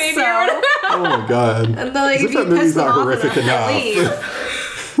Boss guess Baby so. or whatever? oh my god. And then, like, As if you that movie's piss them not off horrific enough, they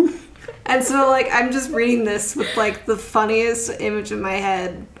enough. leave. And so, like, I'm just reading this with, like, the funniest image in my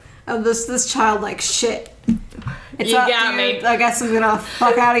head of this child, like, shit. It's You up, got dude. me. I guess I'm gonna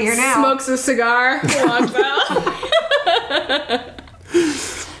fuck out of here now. Smokes a cigar, walks out.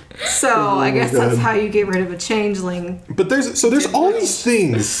 So, I guess that's God. how you get rid of a changeling. But there's all these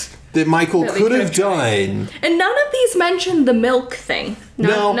things that Michael That they could could have have tried. done. And none of these mention the milk thing.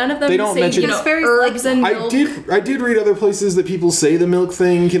 No, None of them they don't say, mention- you know, It's very herbs and I milk. did read other places that people say the milk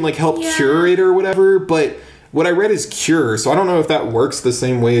thing can like help Yeah. cure it or whatever, but what I read is cure, so I don't know if that works the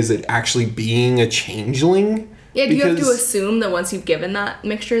same way as it actually being a changeling. Yeah, do you have to Because- assume that once you've given that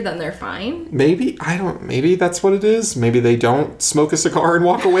mixture, then they're fine? Maybe that's what it is. Maybe they don't smoke a cigar and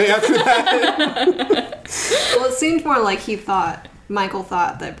walk away after that. Well, it seemed more like Michael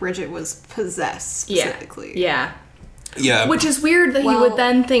thought that Bridget was possessed specifically. Yeah. Yeah. Which is weird that he Well- would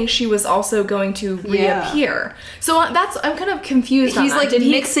then think she was also going to Yeah. reappear. So I'm kind of confused on He's, that. like, Did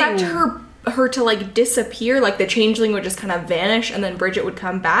he mixing- expect her to like disappear, like the changeling would just kind of vanish and then Bridget would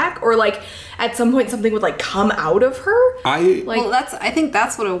come back, or like at some point something would like come out of her? Well, I think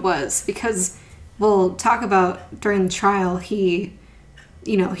that's what it was, because we'll talk about during the trial, he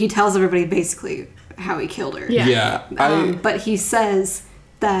tells everybody basically how he killed her. Yeah. But he says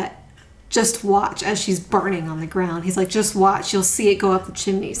that just watch as she's burning on the ground. He's like, just watch, you'll see it go up the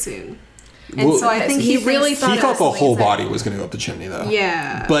chimney soon. And Well, so I think he really thinks- thought he it thought was the something whole inside. body was going to go up the chimney, though.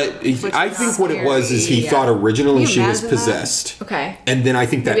 Yeah. But I is think what it was is he scary, thought originally Can you she was imagine that? possessed. Okay. And then I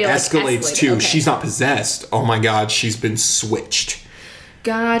think that Maybe it, like, escalates escalated, to okay. she's not possessed. Oh my god, she's been switched.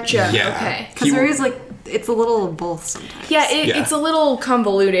 Gotcha. Yeah. Okay. Because there is it's a little of both sometimes. Yeah, Yeah. it's a little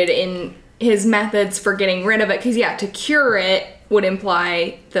convoluted in his methods for getting rid of it, because to cure it would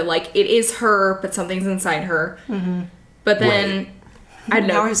imply that like it is her, but something's inside her. Mm-hmm. But then Right. I don't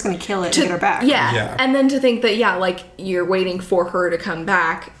know. Now we're just going to kill it and get her back. Yeah. Yeah. And then to think that like you're waiting for her to come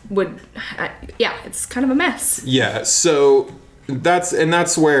back would, it's kind of a mess. Yeah, so that's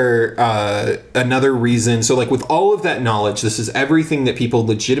where another reason. So like with all of that knowledge, this is everything that people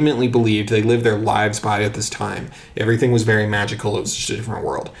legitimately believed they lived their lives by at this time. Everything was very magical. It was just a different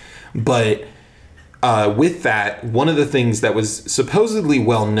world. But with that, one of the things that was supposedly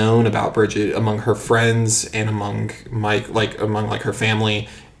well known about Bridget among her friends and among her family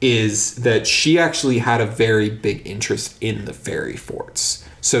is that she actually had a very big interest in the fairy forts.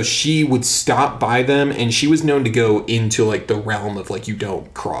 So she would stop by them, and she was known to go into like the realm of like you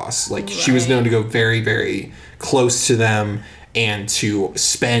don't cross. Like she was known to go very, very close to them and to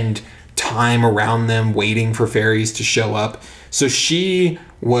spend time around them waiting for fairies to show up. So she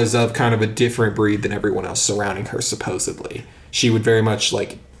was of kind of a different breed than everyone else surrounding her, supposedly. She would very much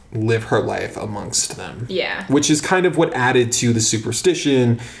like live her life amongst them. Yeah. Which is kind of what added to the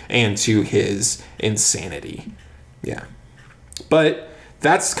superstition and to his insanity. Yeah. But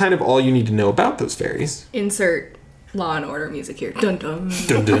that's kind of all you need to know about those fairies. Insert Law and Order music here. Dun dun.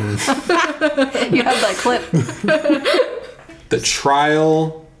 Dun dun. You have that clip. The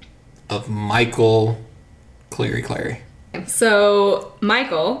trial of Michael Clary. So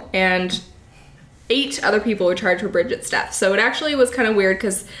Michael and 8 other people were charged for Bridget's death. So it actually was kind of weird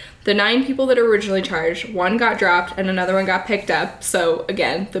because the 9 people that were originally charged, 1 got dropped and another one got picked up. So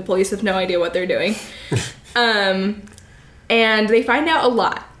again, the police have no idea what they're doing. And they find out a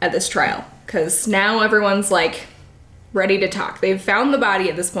lot at this trial because now everyone's like ready to talk. They've found the body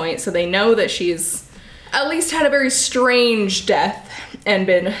at this point, so they know that she's at least had a very strange death and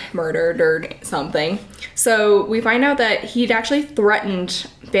been murdered or something. So we find out that he'd actually threatened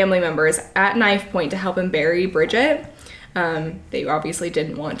family members at knife point to help him bury Bridget. They obviously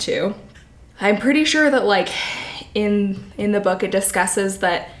didn't want to. I'm pretty sure that like in the book it discusses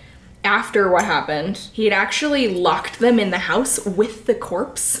that after what happened, he had actually locked them in the house with the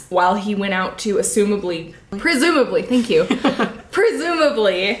corpse while he went out to presumably, thank you,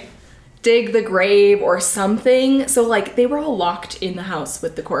 presumably dig the grave or something. So like they were all locked in the house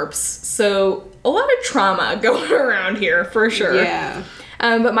with the corpse. So a lot of trauma going around here for sure. Yeah.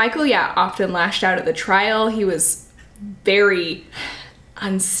 But Michael, often lashed out at the trial. He was very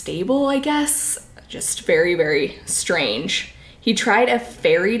unstable, I guess. Just very, very strange. He tried a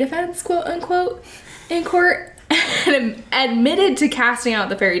fairy defense, quote unquote, in court and admitted to casting out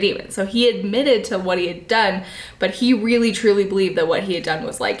the fairy demon. So he admitted to what he had done, but he really truly believed that what he had done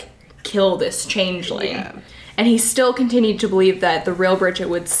was like kill this changeling. Yeah. And he still continued to believe that the real Bridget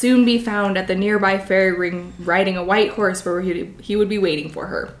would soon be found at the nearby fairy ring riding a white horse where he would be waiting for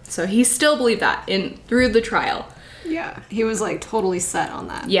her. So he still believed that through the trial. Yeah. He was like totally set on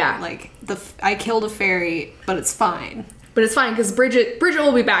that. Yeah. Like I killed a fairy, but it's fine. But it's fine because Bridget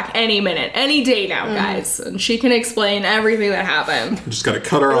will be back any minute, any day now, guys. And she can explain everything that happened. Just gotta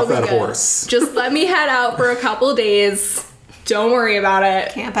cut her off be that good. horse. Just let me head out for a couple days. Don't worry about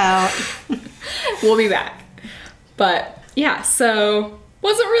it. Camp out. We'll be back. But yeah, so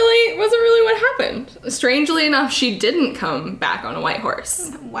wasn't really what happened. Strangely enough, she didn't come back on a white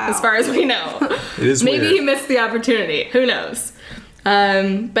horse. Wow. As far as we know. It is Maybe weird. he missed the opportunity. Who knows?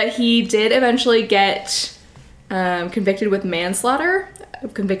 But he did eventually get convicted of manslaughter,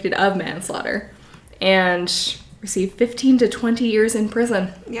 and received 15 to 20 years in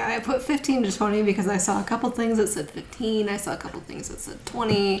prison. Yeah, I put 15 to 20 because I saw a couple things that said 15. I saw a couple things that said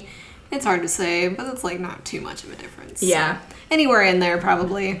 20. It's hard to say, but it's like not too much of a difference. Yeah. So, anywhere in there,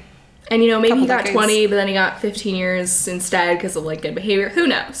 probably. And, maybe he Couple got decades. 20, but then he got 15 years instead because of, like, good behavior. Who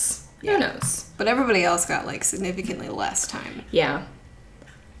knows? Yeah. Who knows? But everybody else got, like, significantly less time. Yeah.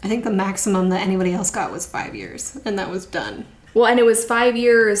 I think the maximum that anybody else got was 5 years, and that was done. Well, and it was 5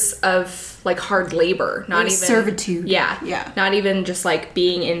 years of, like, hard labor. Not was even... servitude. Yeah. Yeah. Not even just, like,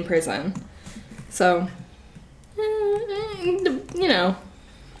 being in prison. So, And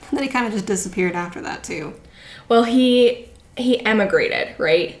then he kind of just disappeared after that, too. well, he emigrated,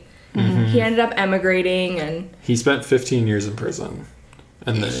 right? Mm-hmm. He ended up emigrating, and... He spent 15 years in prison.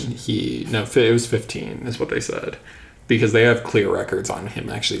 And then it was 15 is what they said. Because they have clear records on him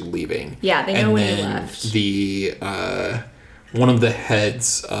actually leaving. Yeah, they know and when he then left. The one of the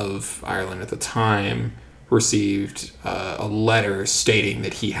heads of Ireland at the time received a letter stating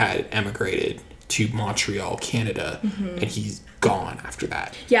that he had emigrated to Montreal, Canada, and he's gone after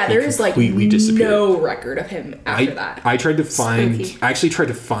that. Yeah, He there is, like, completely disappeared. no record of him after that. I tried to find. Spooky. I actually tried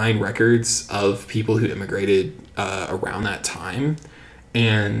to find records of people who immigrated around that time,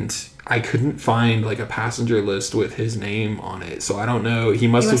 and I couldn't find like a passenger list with his name on it. So I don't know. He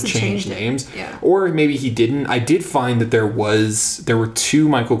must have changed it. names, Yeah. or maybe he didn't. I did find that there were 2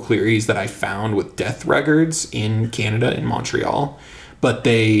 Michael Clearys that I found with death records in Canada, in Montreal. But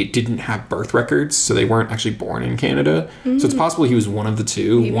they didn't have birth records, so they weren't actually born in Canada. So it's possible he was one of the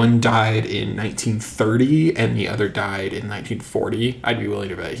 2. Maybe. One died in 1930, and the other died in 1940. I'd be willing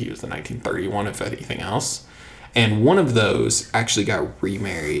to bet he was the 1931, if anything else. And one of those actually got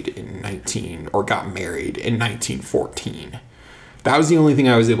remarried got married in 1914. That was the only thing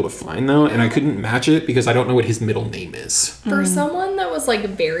I was able to find, though, and I couldn't match it because I don't know what his middle name is. For someone that was, like,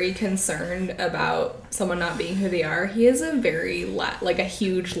 very concerned about someone not being who they are, he has a very, a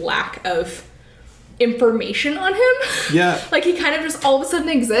huge lack of information on him. Yeah. Like, he kind of just all of a sudden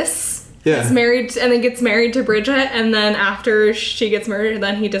exists. Yeah. Gets married, and then gets married to Bridget, and then after she gets murdered,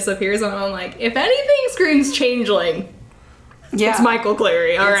 then he disappears, and I'm like, if anything screams changeling, Yeah. it's Michael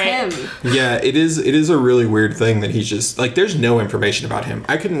Cleary, all right? It's him. Yeah, it is a really weird thing that he's just, like, there's no information about him.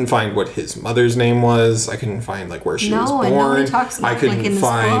 I couldn't find what his mother's name was. I couldn't find, like, where she was born. And nobody talks about I couldn't like, in this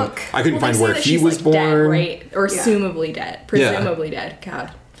find book. I couldn't Well, find they say where that he she's, was like, born. dead, right? Or Yeah. assumably dead. Presumably dead. God.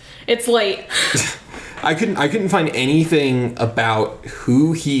 It's late. I couldn't find anything about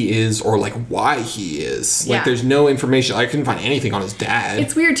who he is or like why he is. Like Yeah. there's no information. I couldn't find anything on his dad.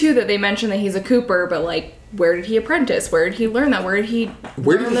 It's weird, too, that they mention that he's a Cooper, but, like, where did he apprentice? Where did he learn that? Where did he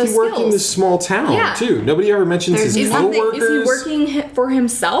learn those work in skills? this small town Yeah. too? Nobody ever mentions There's his nothing- coworkers. Is he working for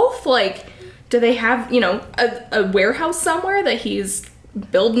himself? Like, do they have, a warehouse somewhere that he's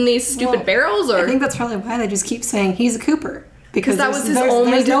building these stupid Well, barrels? Or I think that's probably why they just keep saying he's a Cooper. because that was his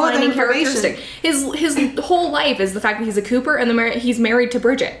only defining characteristic. His whole life is the fact that he's a Cooper, and he's married to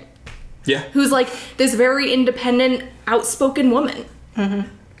Bridget, Yeah. who's like this very independent, outspoken woman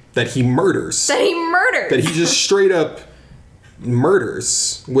That he murders. that he murdered. That he just straight up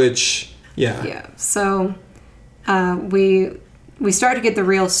murders. Which yeah. Yeah. So we start to get the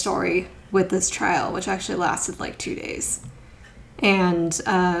real story with this trial, which actually lasted like 2 days. And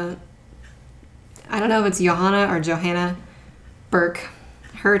I don't know if it's Johanna Burke.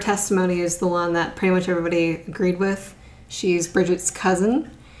 Her testimony is the one that pretty much everybody agreed with. She's Bridget's cousin,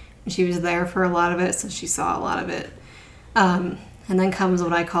 and she was there for a lot of it, so she saw a lot of it. And then comes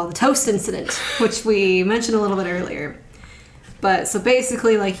what I call the toast incident, which we mentioned a little bit earlier. But so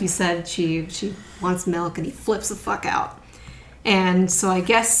basically, like you said, she wants milk, and he flips the fuck out. And so I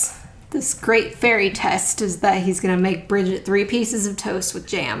guess this great fairy test is that he's going to make Bridget 3 pieces of toast with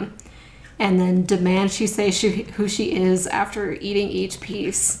jam, and then demand she say who she is after eating each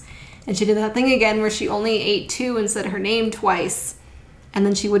piece. And she did that thing again where she only ate 2 and said her name twice, and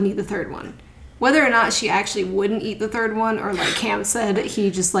then she wouldn't eat the 3rd one. Whether or not she actually wouldn't eat the 3rd one, or like Cam said,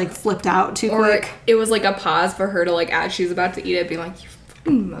 he just like flipped out too or quick. it was like a pause for her to, like, as she's about to eat it, be like, you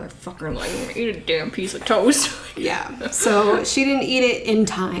fucking motherfucker, like, I'm gonna eat a damn piece of toast. Yeah. So she didn't eat it in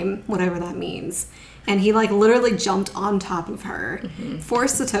time, whatever that means. And he like literally jumped on top of her,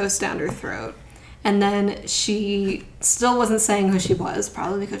 forced the toast down her throat. And then she still wasn't saying who she was,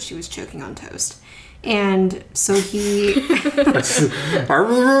 probably because she was choking on toast. And so he... I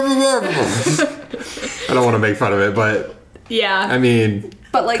don't want to make fun of it, but Yeah. I mean,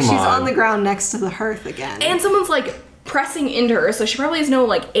 But like come she's on. on the ground next to the hearth again. And someone's, like, pressing into her, so she probably has no,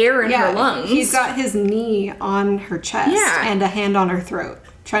 like, air in her lungs. He's got his knee on her chest Yeah. and a hand on her throat,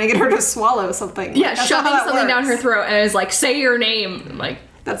 trying to get her to swallow something. Yeah, That's not shoving how that something down her works. throat, and is like, say your name. I'm like,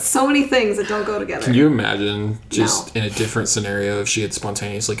 That's so many things that don't go together. Can you imagine just in a different scenario if she had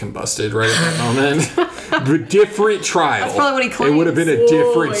spontaneously combusted right at that moment? A different trial. That's probably what he claims. It would have been a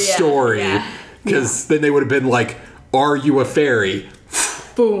different story. Yeah. Because then they would have been like, are you a fairy?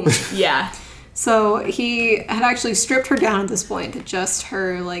 Boom. Yeah. So he had actually stripped her down at this point to just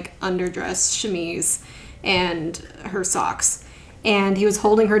her like underdress chemise and her socks. And he was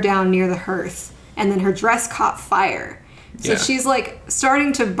holding her down near the hearth. And then her dress caught fire. So she's like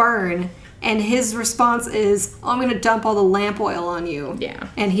starting to burn, and his response is, I'm going to dump all the lamp oil on you. Yeah.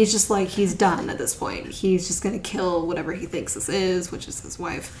 And he's just like, he's done at this point. He's just going to kill whatever he thinks this is, which is his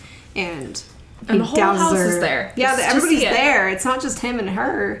wife. And he the whole douses house her. is there. Yeah, Just everybody's see it. there. It's not just him and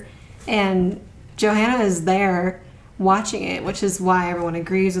her. And Johanna is there watching it, which is why everyone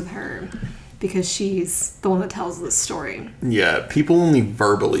agrees with her. Because she's the one that tells this story. Yeah, people only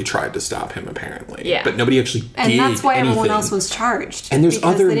verbally tried to stop him, apparently. Yeah. But nobody actually And did that's why everyone anything. else was charged. And there's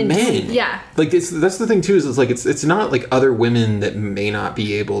because other they didn't do men. anything. Yeah. Like, that's the thing, too, is it's like, it's not like other women that may not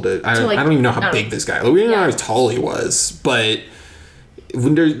be able to... I like, don't even know I how don't big know. this guy... We don't know Yeah. how tall he was, but...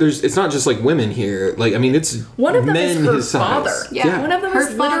 When there's it's not just like women here. Like, I mean, it's One of them men is her his size. father. Yeah. One of them Her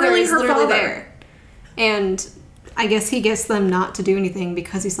is father literally is her literally father. there. And I guess he gets them not to do anything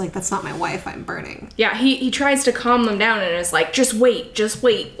because he's like, that's not my wife, I'm burning. Yeah, he tries to calm them down and is like, just wait.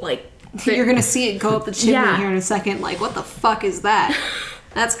 Like, You're gonna see it go up the chimney Yeah. here in a second. Like, what the fuck is that?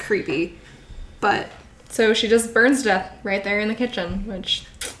 That's creepy. But, so she just burns to death right there in the kitchen, which,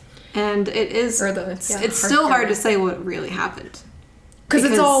 and it is, Or the- it's yeah, still hard to hard. say what really happened. because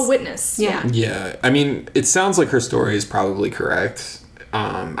it's Because- all witness. Yeah. Yeah, I mean, it sounds like her story is probably correct.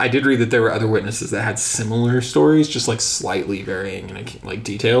 I did read that there were other witnesses that had similar stories, just like slightly varying in like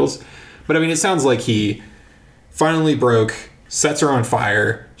details. But I mean, it sounds like he finally broke, sets her on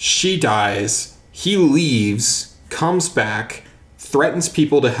fire, she dies, he leaves, comes back, threatens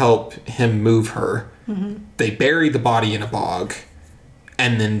people to help him move her. Mm-hmm. They bury the body in a bog,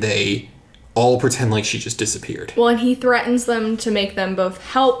 and then they all pretend like she just disappeared. Well, and he threatens them to make them both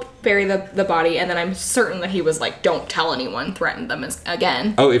help bury the body, and then I'm certain that he was like, don't tell anyone, threatened them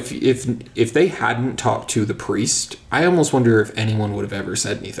again. Oh, if they hadn't talked to the priest, I almost wonder if anyone would have ever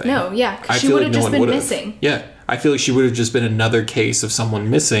said anything. No, yeah, 'cause I she feel would have just one been would've. missing. Yeah, I feel like she would have just been another case of someone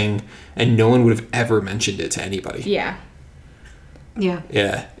missing, and no one would have ever mentioned it to anybody. Yeah. Yeah.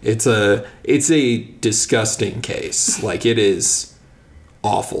 Yeah, it's a disgusting case. Like, it is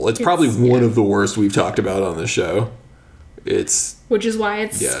awful. It's probably one of the worst we've talked about on the show. It's Which is why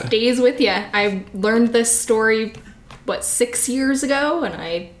it Yeah. stays with you. I learned this story, 6 years ago, and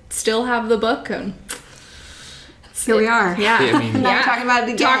I still have the book. And Here we are. yeah, I mean- Now we're talking about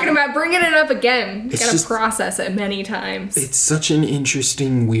it again. Talking about bringing it up again. You It's gotta just- process it many times. it's such an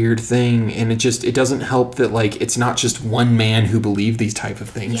interesting, weird thing, and it doesn't help that like it's not just one man who believed these type of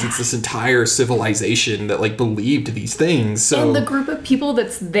things. Yeah. It's this entire civilization that like believed these things. So And the group of people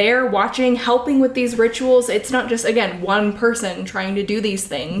that's there watching, helping with these rituals, it's not just, again, one person trying to do these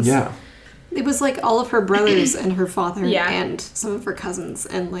things. yeah, It was like all of her brothers and her father Yeah. and some of her cousins.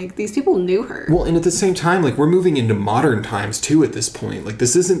 And like these people knew her. well, and at the same time, like we're moving into modern times too. At this point, like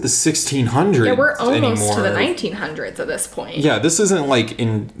this isn't the 1600s Yeah, we're almost anymore. to the 1900s at this point. Yeah, this isn't like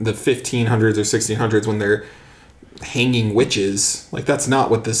in the 1500s or 1600s when they're hanging witches. Like that's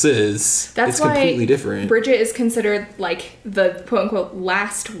not what this is. That's it's why completely different. Bridget is considered like the quote unquote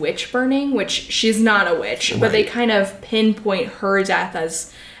last witch burning, which she's not a witch, but they Right. kind of pinpoint her death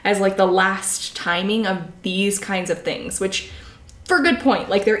as like the last timing of these kinds of things, which for a good point.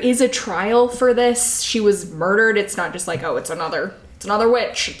 Like there is a trial for this. She was murdered. It's not just like, oh, it's another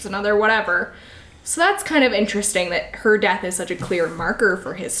witch, it's another whatever. So that's kind of interesting that her death is such a clear marker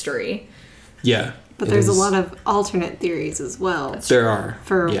for history. Yeah, But it there's a is. lot of alternate theories as well There are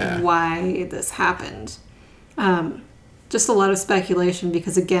for yeah. why this happened. Just a lot of speculation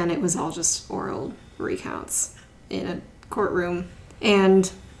because, again, it was all just oral recounts in a courtroom.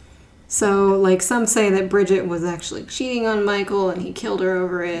 And so, like, some say that Bridget was actually cheating on Michael and he killed her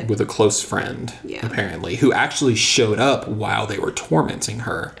over it. with a close friend, Yeah. apparently, who actually showed up while they were tormenting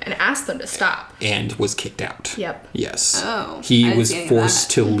her And asked them to stop. and was kicked out. Yep. Yes. Oh, I He didn't was see any of forced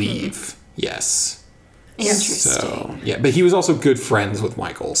that. to leave. Yes. Interesting. So, yeah, but he was also good friends with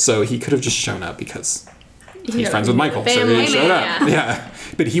Michael, so he could have just shown up because he's friends with Michael, so family he showed man, up. Yeah.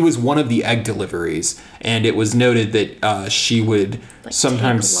 But he was one of the egg deliveries, and it was noted that she would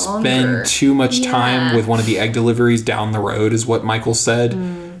sometimes take longer. spend too much time Yeah. with one of the egg deliveries down the road, is what Michael said.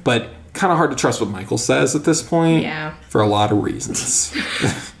 Mm. But kind of hard to trust what Michael says at this point. Yeah. For a lot of reasons.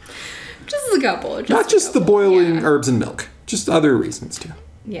 Just a couple. Not just the boiling Yeah. herbs and milk, just other reasons too.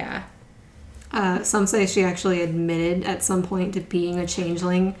 Yeah. Some say she actually admitted at some point to being a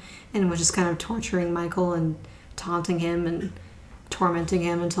changeling and was just kind of torturing Michael and taunting him and tormenting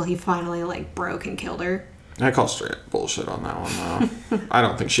him until he finally like broke and killed her. I call straight bullshit on that one, though. I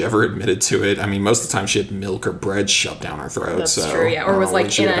don't think she ever admitted to it. I mean, most of the time she had milk or bread shoved down her throat. That's so, true, yeah. Or was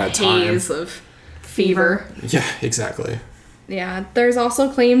like in a haze time. of fever. Yeah, exactly. Yeah, there's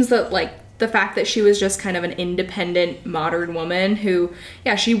also claims that like the fact that she was just kind of an independent modern woman who,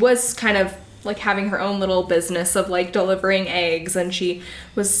 yeah, she was kind of like having her own little business of like delivering eggs, and she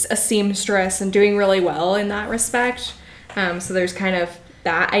was a seamstress and doing really well in that respect. So there's kind of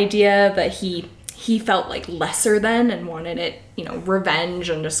that idea that he felt like lesser than and wanted it, you know, revenge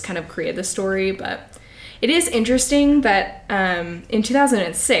and just kind of create the story. But it is interesting that in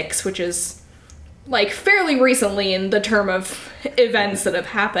 2006, which is like fairly recently in the term of events that have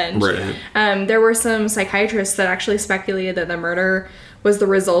happened, right. There were some psychiatrists that actually speculated that the murder was the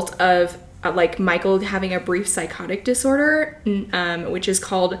result of like Michael having a brief psychotic disorder, which is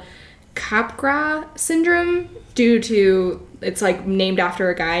called Capgras syndrome, due to, it's like named after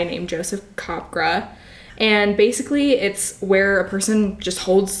a guy named Joseph Capgras. And basically it's where a person just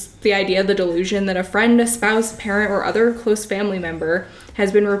holds the idea, the delusion that a friend, a spouse, parent, or other close family member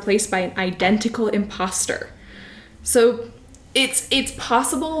has been replaced by an identical imposter. So it's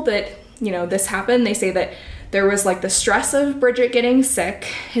possible that, you know, this happened. They say that there was like the stress of Bridget getting sick.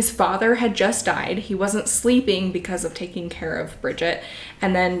 His father had just died. He wasn't sleeping because of taking care of Bridget.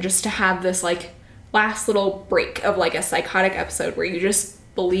 And then just to have this like last little break of like a psychotic episode where you just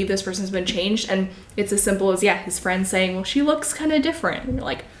believe this person's been changed, and it's as simple as, yeah, his friend saying, well, she looks kind of different, and you're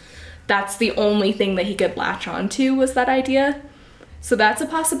like, that's the only thing that he could latch onto was that idea. So that's a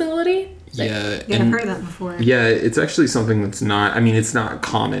possibility. Yeah, I've heard that before. Yeah, it's actually something that's not, I mean, it's not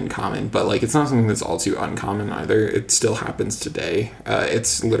common, but like it's not something that's all too uncommon either. It still happens today.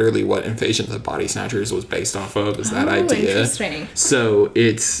 It's literally what Invasion of the Body Snatchers was based off of, is that idea. Interesting. So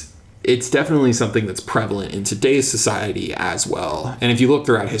it's definitely something that's prevalent in today's society as well. And if you look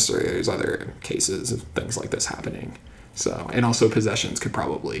throughout history, there's other cases of things like this happening. So, and also possessions could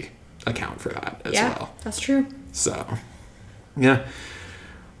probably account for that as well. Yeah, that's true. So, yeah.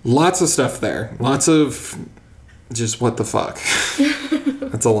 Lots of stuff there. Lots of just what the fuck.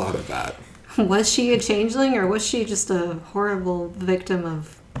 That's a lot of that. Was she a changeling, or was she just a horrible victim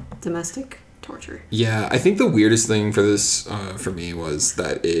of domestic torture? Yeah, I think the weirdest thing for this, for me, was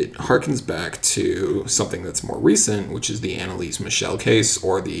that it harkens back to something that's more recent, which is the Annalise Michel case,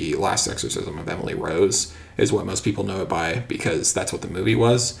 or the Last Exorcism of Emily Rose, is what most people know it by, because that's what the movie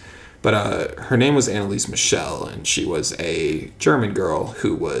was. But her name was Annalise Michel, and she was a German girl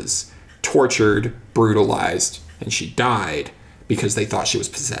who was tortured, brutalized, and she died because they thought she was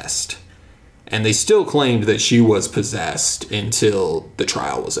possessed. And they still claimed that she was possessed until the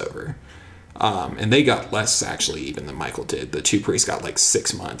trial was over. And they got less, actually, even than Michael did. The two priests got like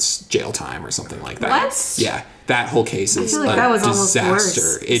 6 months jail time or something like that. What? Yeah, that whole case is I feel like a that was disaster. almost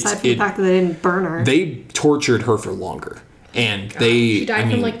worse, aside from the fact that they didn't burn her. They tortured her for longer. And She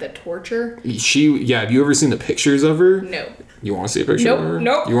died from like the torture? Have you ever seen the pictures of her? No. You want to see a picture Nope, of her?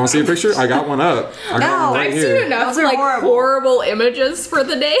 nope. You want to see a picture? I got one up. I got one right I've here. seen enough Those are like horrible. images for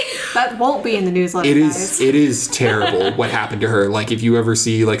the day. That won't be in the newsletter, It guys. is terrible what happened to her. Like, if you ever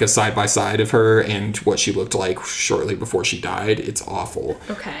see like a side by side of her and what she looked like shortly before she died, it's awful.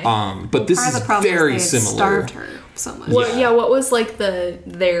 Okay. But this Part of is the problem very is they had similar. starved her so much. Well, yeah, what was like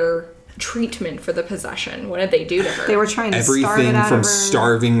their treatment for the possession? What did they do to her? They were trying to starve it Everything out from of her.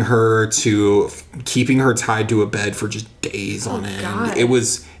 starving her to keeping her tied to a bed for just days on end. God. It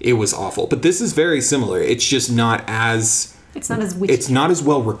was awful. But this is very similar. It's just not as It's not as witchy. it's not as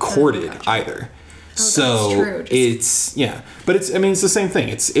well recorded either. So true. it's but it's the same thing.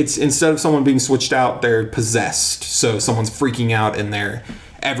 It's instead of someone being switched out, they're possessed. So someone's freaking out and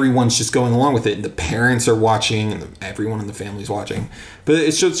everyone's just going along with it, and the parents are watching, and everyone in the family's watching. But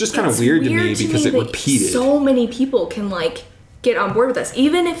it's just kind of weird to me because it repeated. So many people can like get on board with this,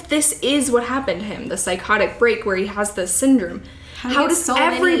 even if this is what happened to him, the psychotic break where he has this syndrome. How does so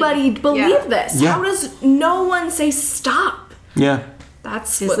many- everybody believe Yeah. this? Yeah. How does no one say stop? Yeah.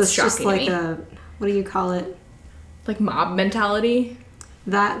 That's Is what's this just shocking like to me. a, what do you call it? Like mob mentality.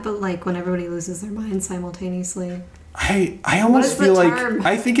 That, but like when everybody loses their mind simultaneously. I almost is the feel like term?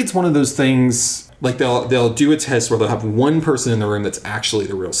 I think it's one of those things like they'll do a test where they'll have one person in the room that's actually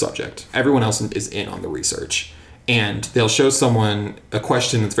the real subject. Everyone else is in on the research. And they'll show someone a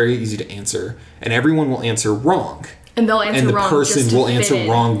question that's very easy to answer, and everyone will answer wrong. And they'll answer and the wrong person just to will fit answer in.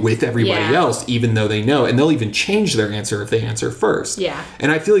 wrong with everybody Yeah. else, even though they know, and they'll even change their answer if they answer first. Yeah.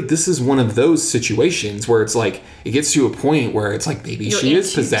 And I feel like this is one of those situations where it's like it gets to a point where it's like maybe You're she in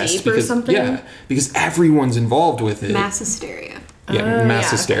is too possessed deep or because something? because everyone's involved with it. Mass hysteria. Mass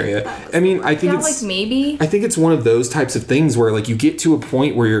yeah. hysteria. I mean, I think Yeah, it's like maybe. I think it's one of those types of things where like you get to a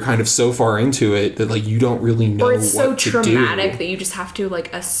point where you're kind of so far into it that like you don't really know Or it's what so to do. traumatic that you just have to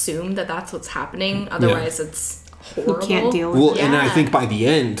like assume that that's what's happening. Otherwise, it's horrible. You can't deal with Well, it. and I Yeah. think by the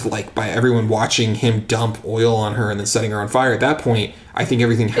end, like by everyone watching him dump oil on her and then setting her on fire, at that point, I think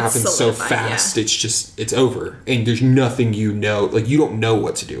everything happens so solidified, fast. yeah. It's over, and there's nothing you don't know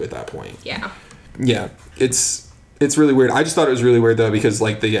what to do at that point. Yeah. Yeah, it's really weird. I just thought it was really weird though because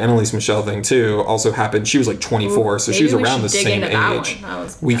like the Annalise Michelle thing too also happened. She was like 24, so she was maybe we around the should dig same into that age. one. That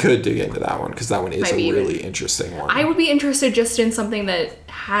was- We could dig into that one because that one is Might be a even- really interesting one. I would be interested just in something that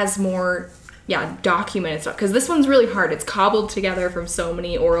has more, documented stuff. Because this one's really hard. It's cobbled together from so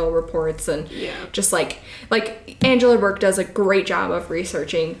many oral reports and just like Angela Burke does a great job of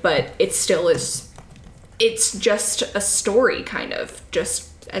researching, but it still is. It's just a story, kind of, just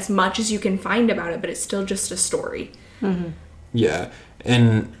as much as you can find about it, but it's still just a story. Yeah,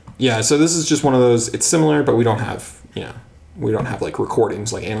 and yeah, so this is just one of those. It's similar, but we don't have like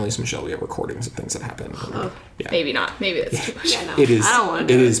recordings like Annalise Michelle. We have recordings of things that happen. Yeah, Maybe not. Maybe that's too much. Yeah, no. it is. I don't want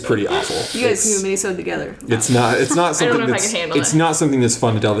to It do is pretty awful. You guys It's- can do a minisode together. It's not. It's not I something don't know if I that's. can handle It's it. not something that's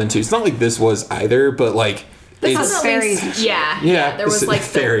fun to delve into. It's not like this was either, but like This it's is fairies and shit. Yeah, there was it's like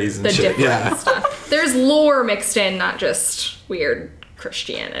fairies and the shit, different yeah. stuff. There's lore mixed in, not just weird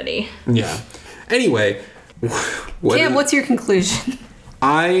Christianity. yeah. Anyway, Cam, what's your conclusion?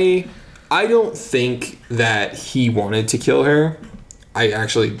 I don't think that he wanted to kill her. I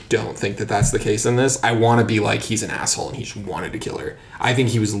actually don't think that that's the case in this. I want to be like he's an asshole and he just wanted to kill her. I think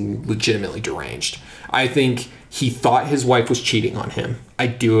he was legitimately deranged. I think he thought his wife was cheating on him. I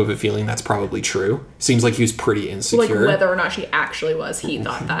do have a feeling that's probably true. Seems like he was pretty insecure. Like whether or not she actually was, he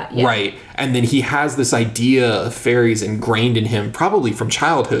thought that. Yeah. Right. And then he has this idea of fairies ingrained in him probably from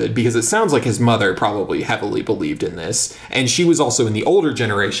childhood because it sounds like his mother probably heavily believed in this. And she was also in the older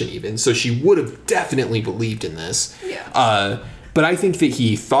generation even, so she would have definitely believed in this. Yeah. But I think that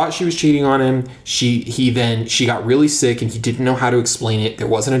he thought she was cheating on him. She got really sick and he didn't know how to explain it. There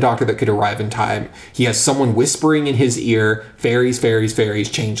wasn't a doctor that could arrive in time. He has someone whispering in his ear, fairies, fairies, fairies,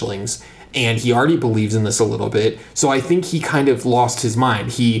 changelings. And he already believes in this a little bit. So I think he kind of lost his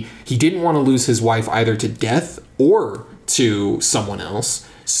mind. He didn't want to lose his wife either to death or to someone else.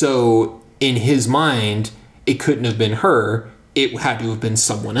 So in his mind, it couldn't have been her. It had to have been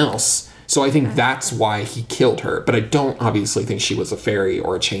someone else. So I think that's why he killed her. But I don't obviously think she was a fairy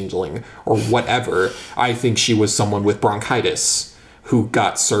or a changeling or whatever. I think she was someone with bronchitis who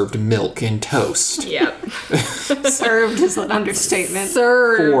got served milk and toast. Yep. Served is an understatement.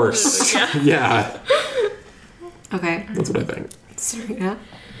 Served. Forced. Yeah. Okay. That's what I think. Serena.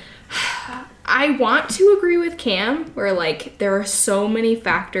 I want to agree with Cam, where like there are so many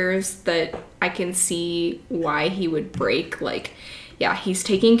factors that I can see why he would break. Like, yeah, he's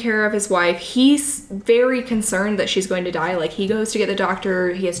taking care of his wife. He's very concerned that she's going to die. Like, he goes to get the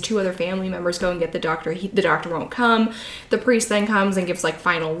doctor. He has 2 other family members go and get the doctor. The doctor won't come. The priest then comes and gives like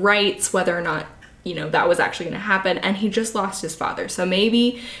final rites, whether or not, you know, that was actually going to happen. And he just lost his father. So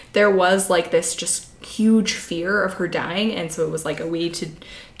maybe there was like this just huge fear of her dying. And so it was like a way to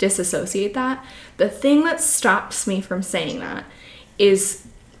disassociate that. The thing that stops me from saying that is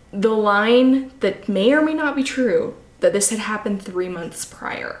the line that may or may not be true, that this had happened 3 months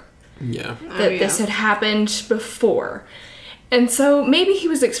prior. Yeah. That this had happened before. And so maybe he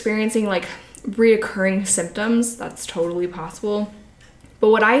was experiencing like reoccurring symptoms. That's totally possible. But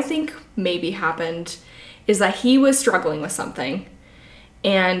what I think maybe happened is that he was struggling with something.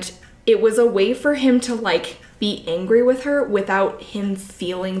 And it was a way for him to like be angry with her without him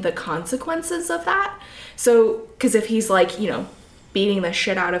feeling the consequences of that. So, because if he's like, you know, beating the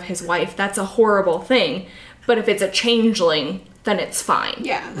shit out of his wife, that's a horrible thing. But if it's a changeling, then it's fine.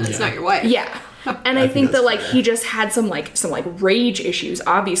 Yeah, that's not your wife. Yeah. And I think that that's like fair. he just had some rage issues,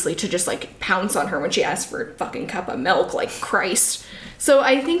 obviously, to just like pounce on her when she asked for a fucking cup of milk, like Christ. So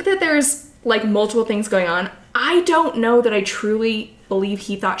I think that there's like multiple things going on. I don't know that I truly believe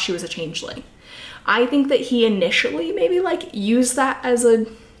he thought she was a changeling. I think that he initially maybe like used that as a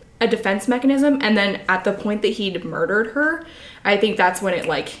defense mechanism, and then at the point that he'd murdered her, I think that's when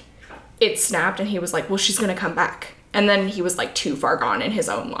it snapped and he was like, well, she's gonna come back. And then he was like too far gone in his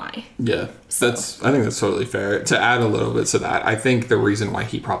own lie. Yeah, I think that's totally fair. To add a little bit to that, I think the reason why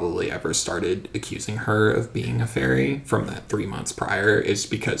he probably ever started accusing her of being a fairy from that 3 months prior is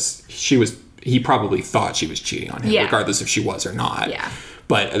because she was he probably thought she was cheating on him, regardless if she was or not. Yeah.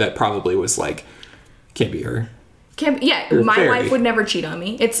 But that probably was like, can't be her. My wife would never cheat on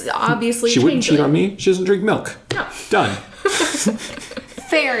me. It's obviously She wouldn't cheat on me. She doesn't drink milk. No. Done.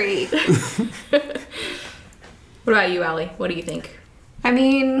 Fairy. What about you, Allie? What do you think? I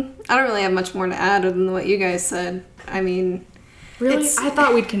mean, I don't really have much more to add other than what you guys said. I mean... Really? I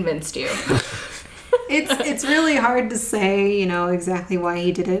thought we'd convinced you. It's really hard to say, you know, exactly why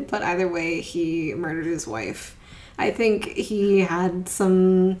he did it, but either way, he murdered his wife. I think he had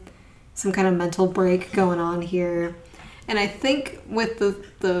some kind of mental break going on here. And I think with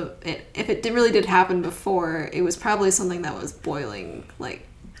if it really did happen before, it was probably something that was boiling, like,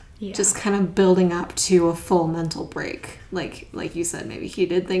 just kind of building up to a full mental break. Like you said, maybe he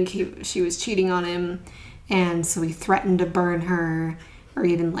did think she was cheating on him, and so he threatened to burn her, or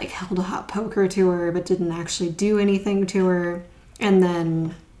even like held a hot poker to her, but didn't actually do anything to her. And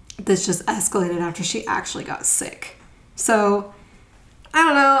then this just escalated after she actually got sick. So, I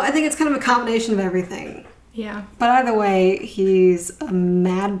don't know. I think it's kind of a combination of everything. Yeah. But either way, he's a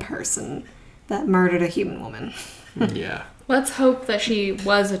mad person that murdered a human woman. Yeah. Let's hope that she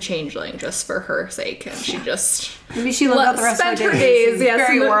was a changeling just for her sake, and she just maybe she lived out the rest of her days in the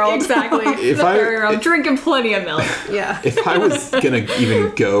fairy world. Exactly. I'm drinking plenty of milk. Yeah. If I was gonna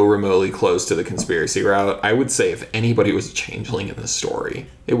even go remotely close to the conspiracy route, I would say if anybody was a changeling in this story,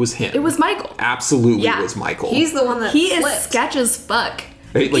 it was him. It was Michael. Absolutely, was Michael. He's the one that he flipped. is sketch as fuck.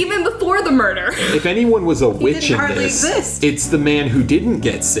 Right, like, even before the murder. If anyone was a witch didn't in hardly this, exist. it's the man who didn't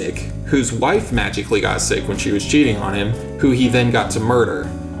get sick, whose wife magically got sick when she was cheating on him, who he then got to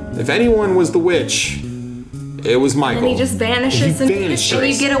murder. If anyone was the witch, it was Michael. And he just vanishes into history.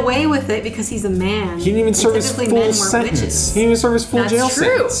 And you get away with it because he's a man. He didn't even serve his Typically full men were sentence. witches. He didn't even serve his full That's jail true.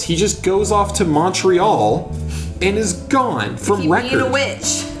 sentence. He just goes off to Montreal and is gone from Keep record. being a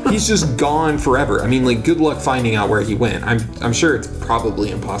witch. He's just gone forever. I mean, like, good luck finding out where he went. I'm sure it's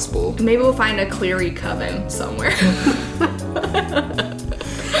probably impossible. Maybe we'll find a Cleary coven somewhere.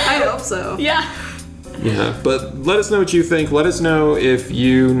 I hope so. Yeah. Yeah, but let us know what you think. Let us know if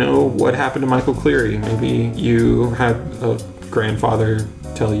you know what happened to Michael Cleary. Maybe you had a grandfather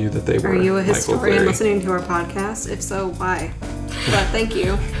tell you that they were Are you a Michael historian Cleary. listening to our podcast? If so, why? But thank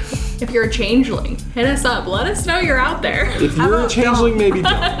you. If you're a changeling, hit us up. Let us know you're out there. If you're a about changeling, maybe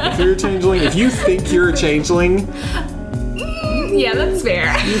don't. If you're a changeling, if you think you're a changeling, Yeah, that's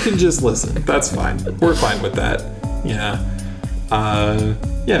fair. you can just listen. That's fine. We're fine with that. Yeah.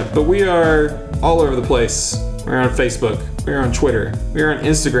 Yeah, but we are all over the place. We're on Facebook. We're on Twitter. We're on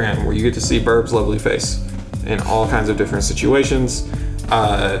Instagram, where you get to see Burb's lovely face in all kinds of different situations.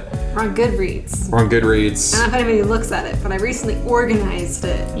 We're on Goodreads. We're on Goodreads. I don't know if anybody looks at it, but I recently organized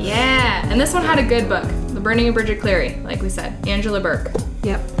it. Yeah, and this one had a good book. The Burning of Bridget Cleary, like we said. Angela Burke.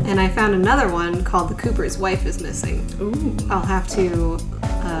 Yep. And I found another one called The Cooper's Wife is Missing. Ooh. I'll have to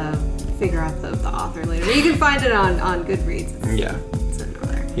figure out the author later. But you can find it on Goodreads. Yeah. It's over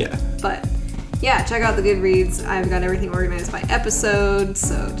there. Yeah. But yeah, check out the Goodreads. I've got everything organized by episode,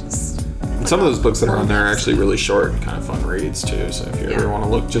 so just... And some of those books that are on there are actually really short and kind of fun reads too. So if you ever want to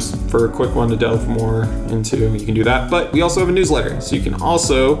look just for a quick one to delve more into, you can do that. But we also have a newsletter, so you can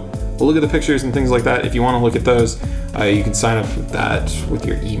also look at the pictures and things like that. If you want to look at those, you can sign up for that with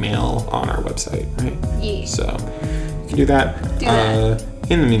your email on our website, right? Yeah. So you can do that. Do that.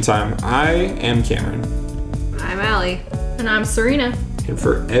 In the meantime, I am Cameron. I'm Allie. And I'm Serena. And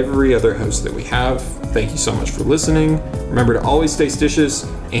for every other host that we have, thank you so much for listening. Remember to always stay stitious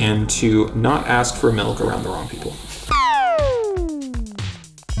and to not ask for milk around the wrong people.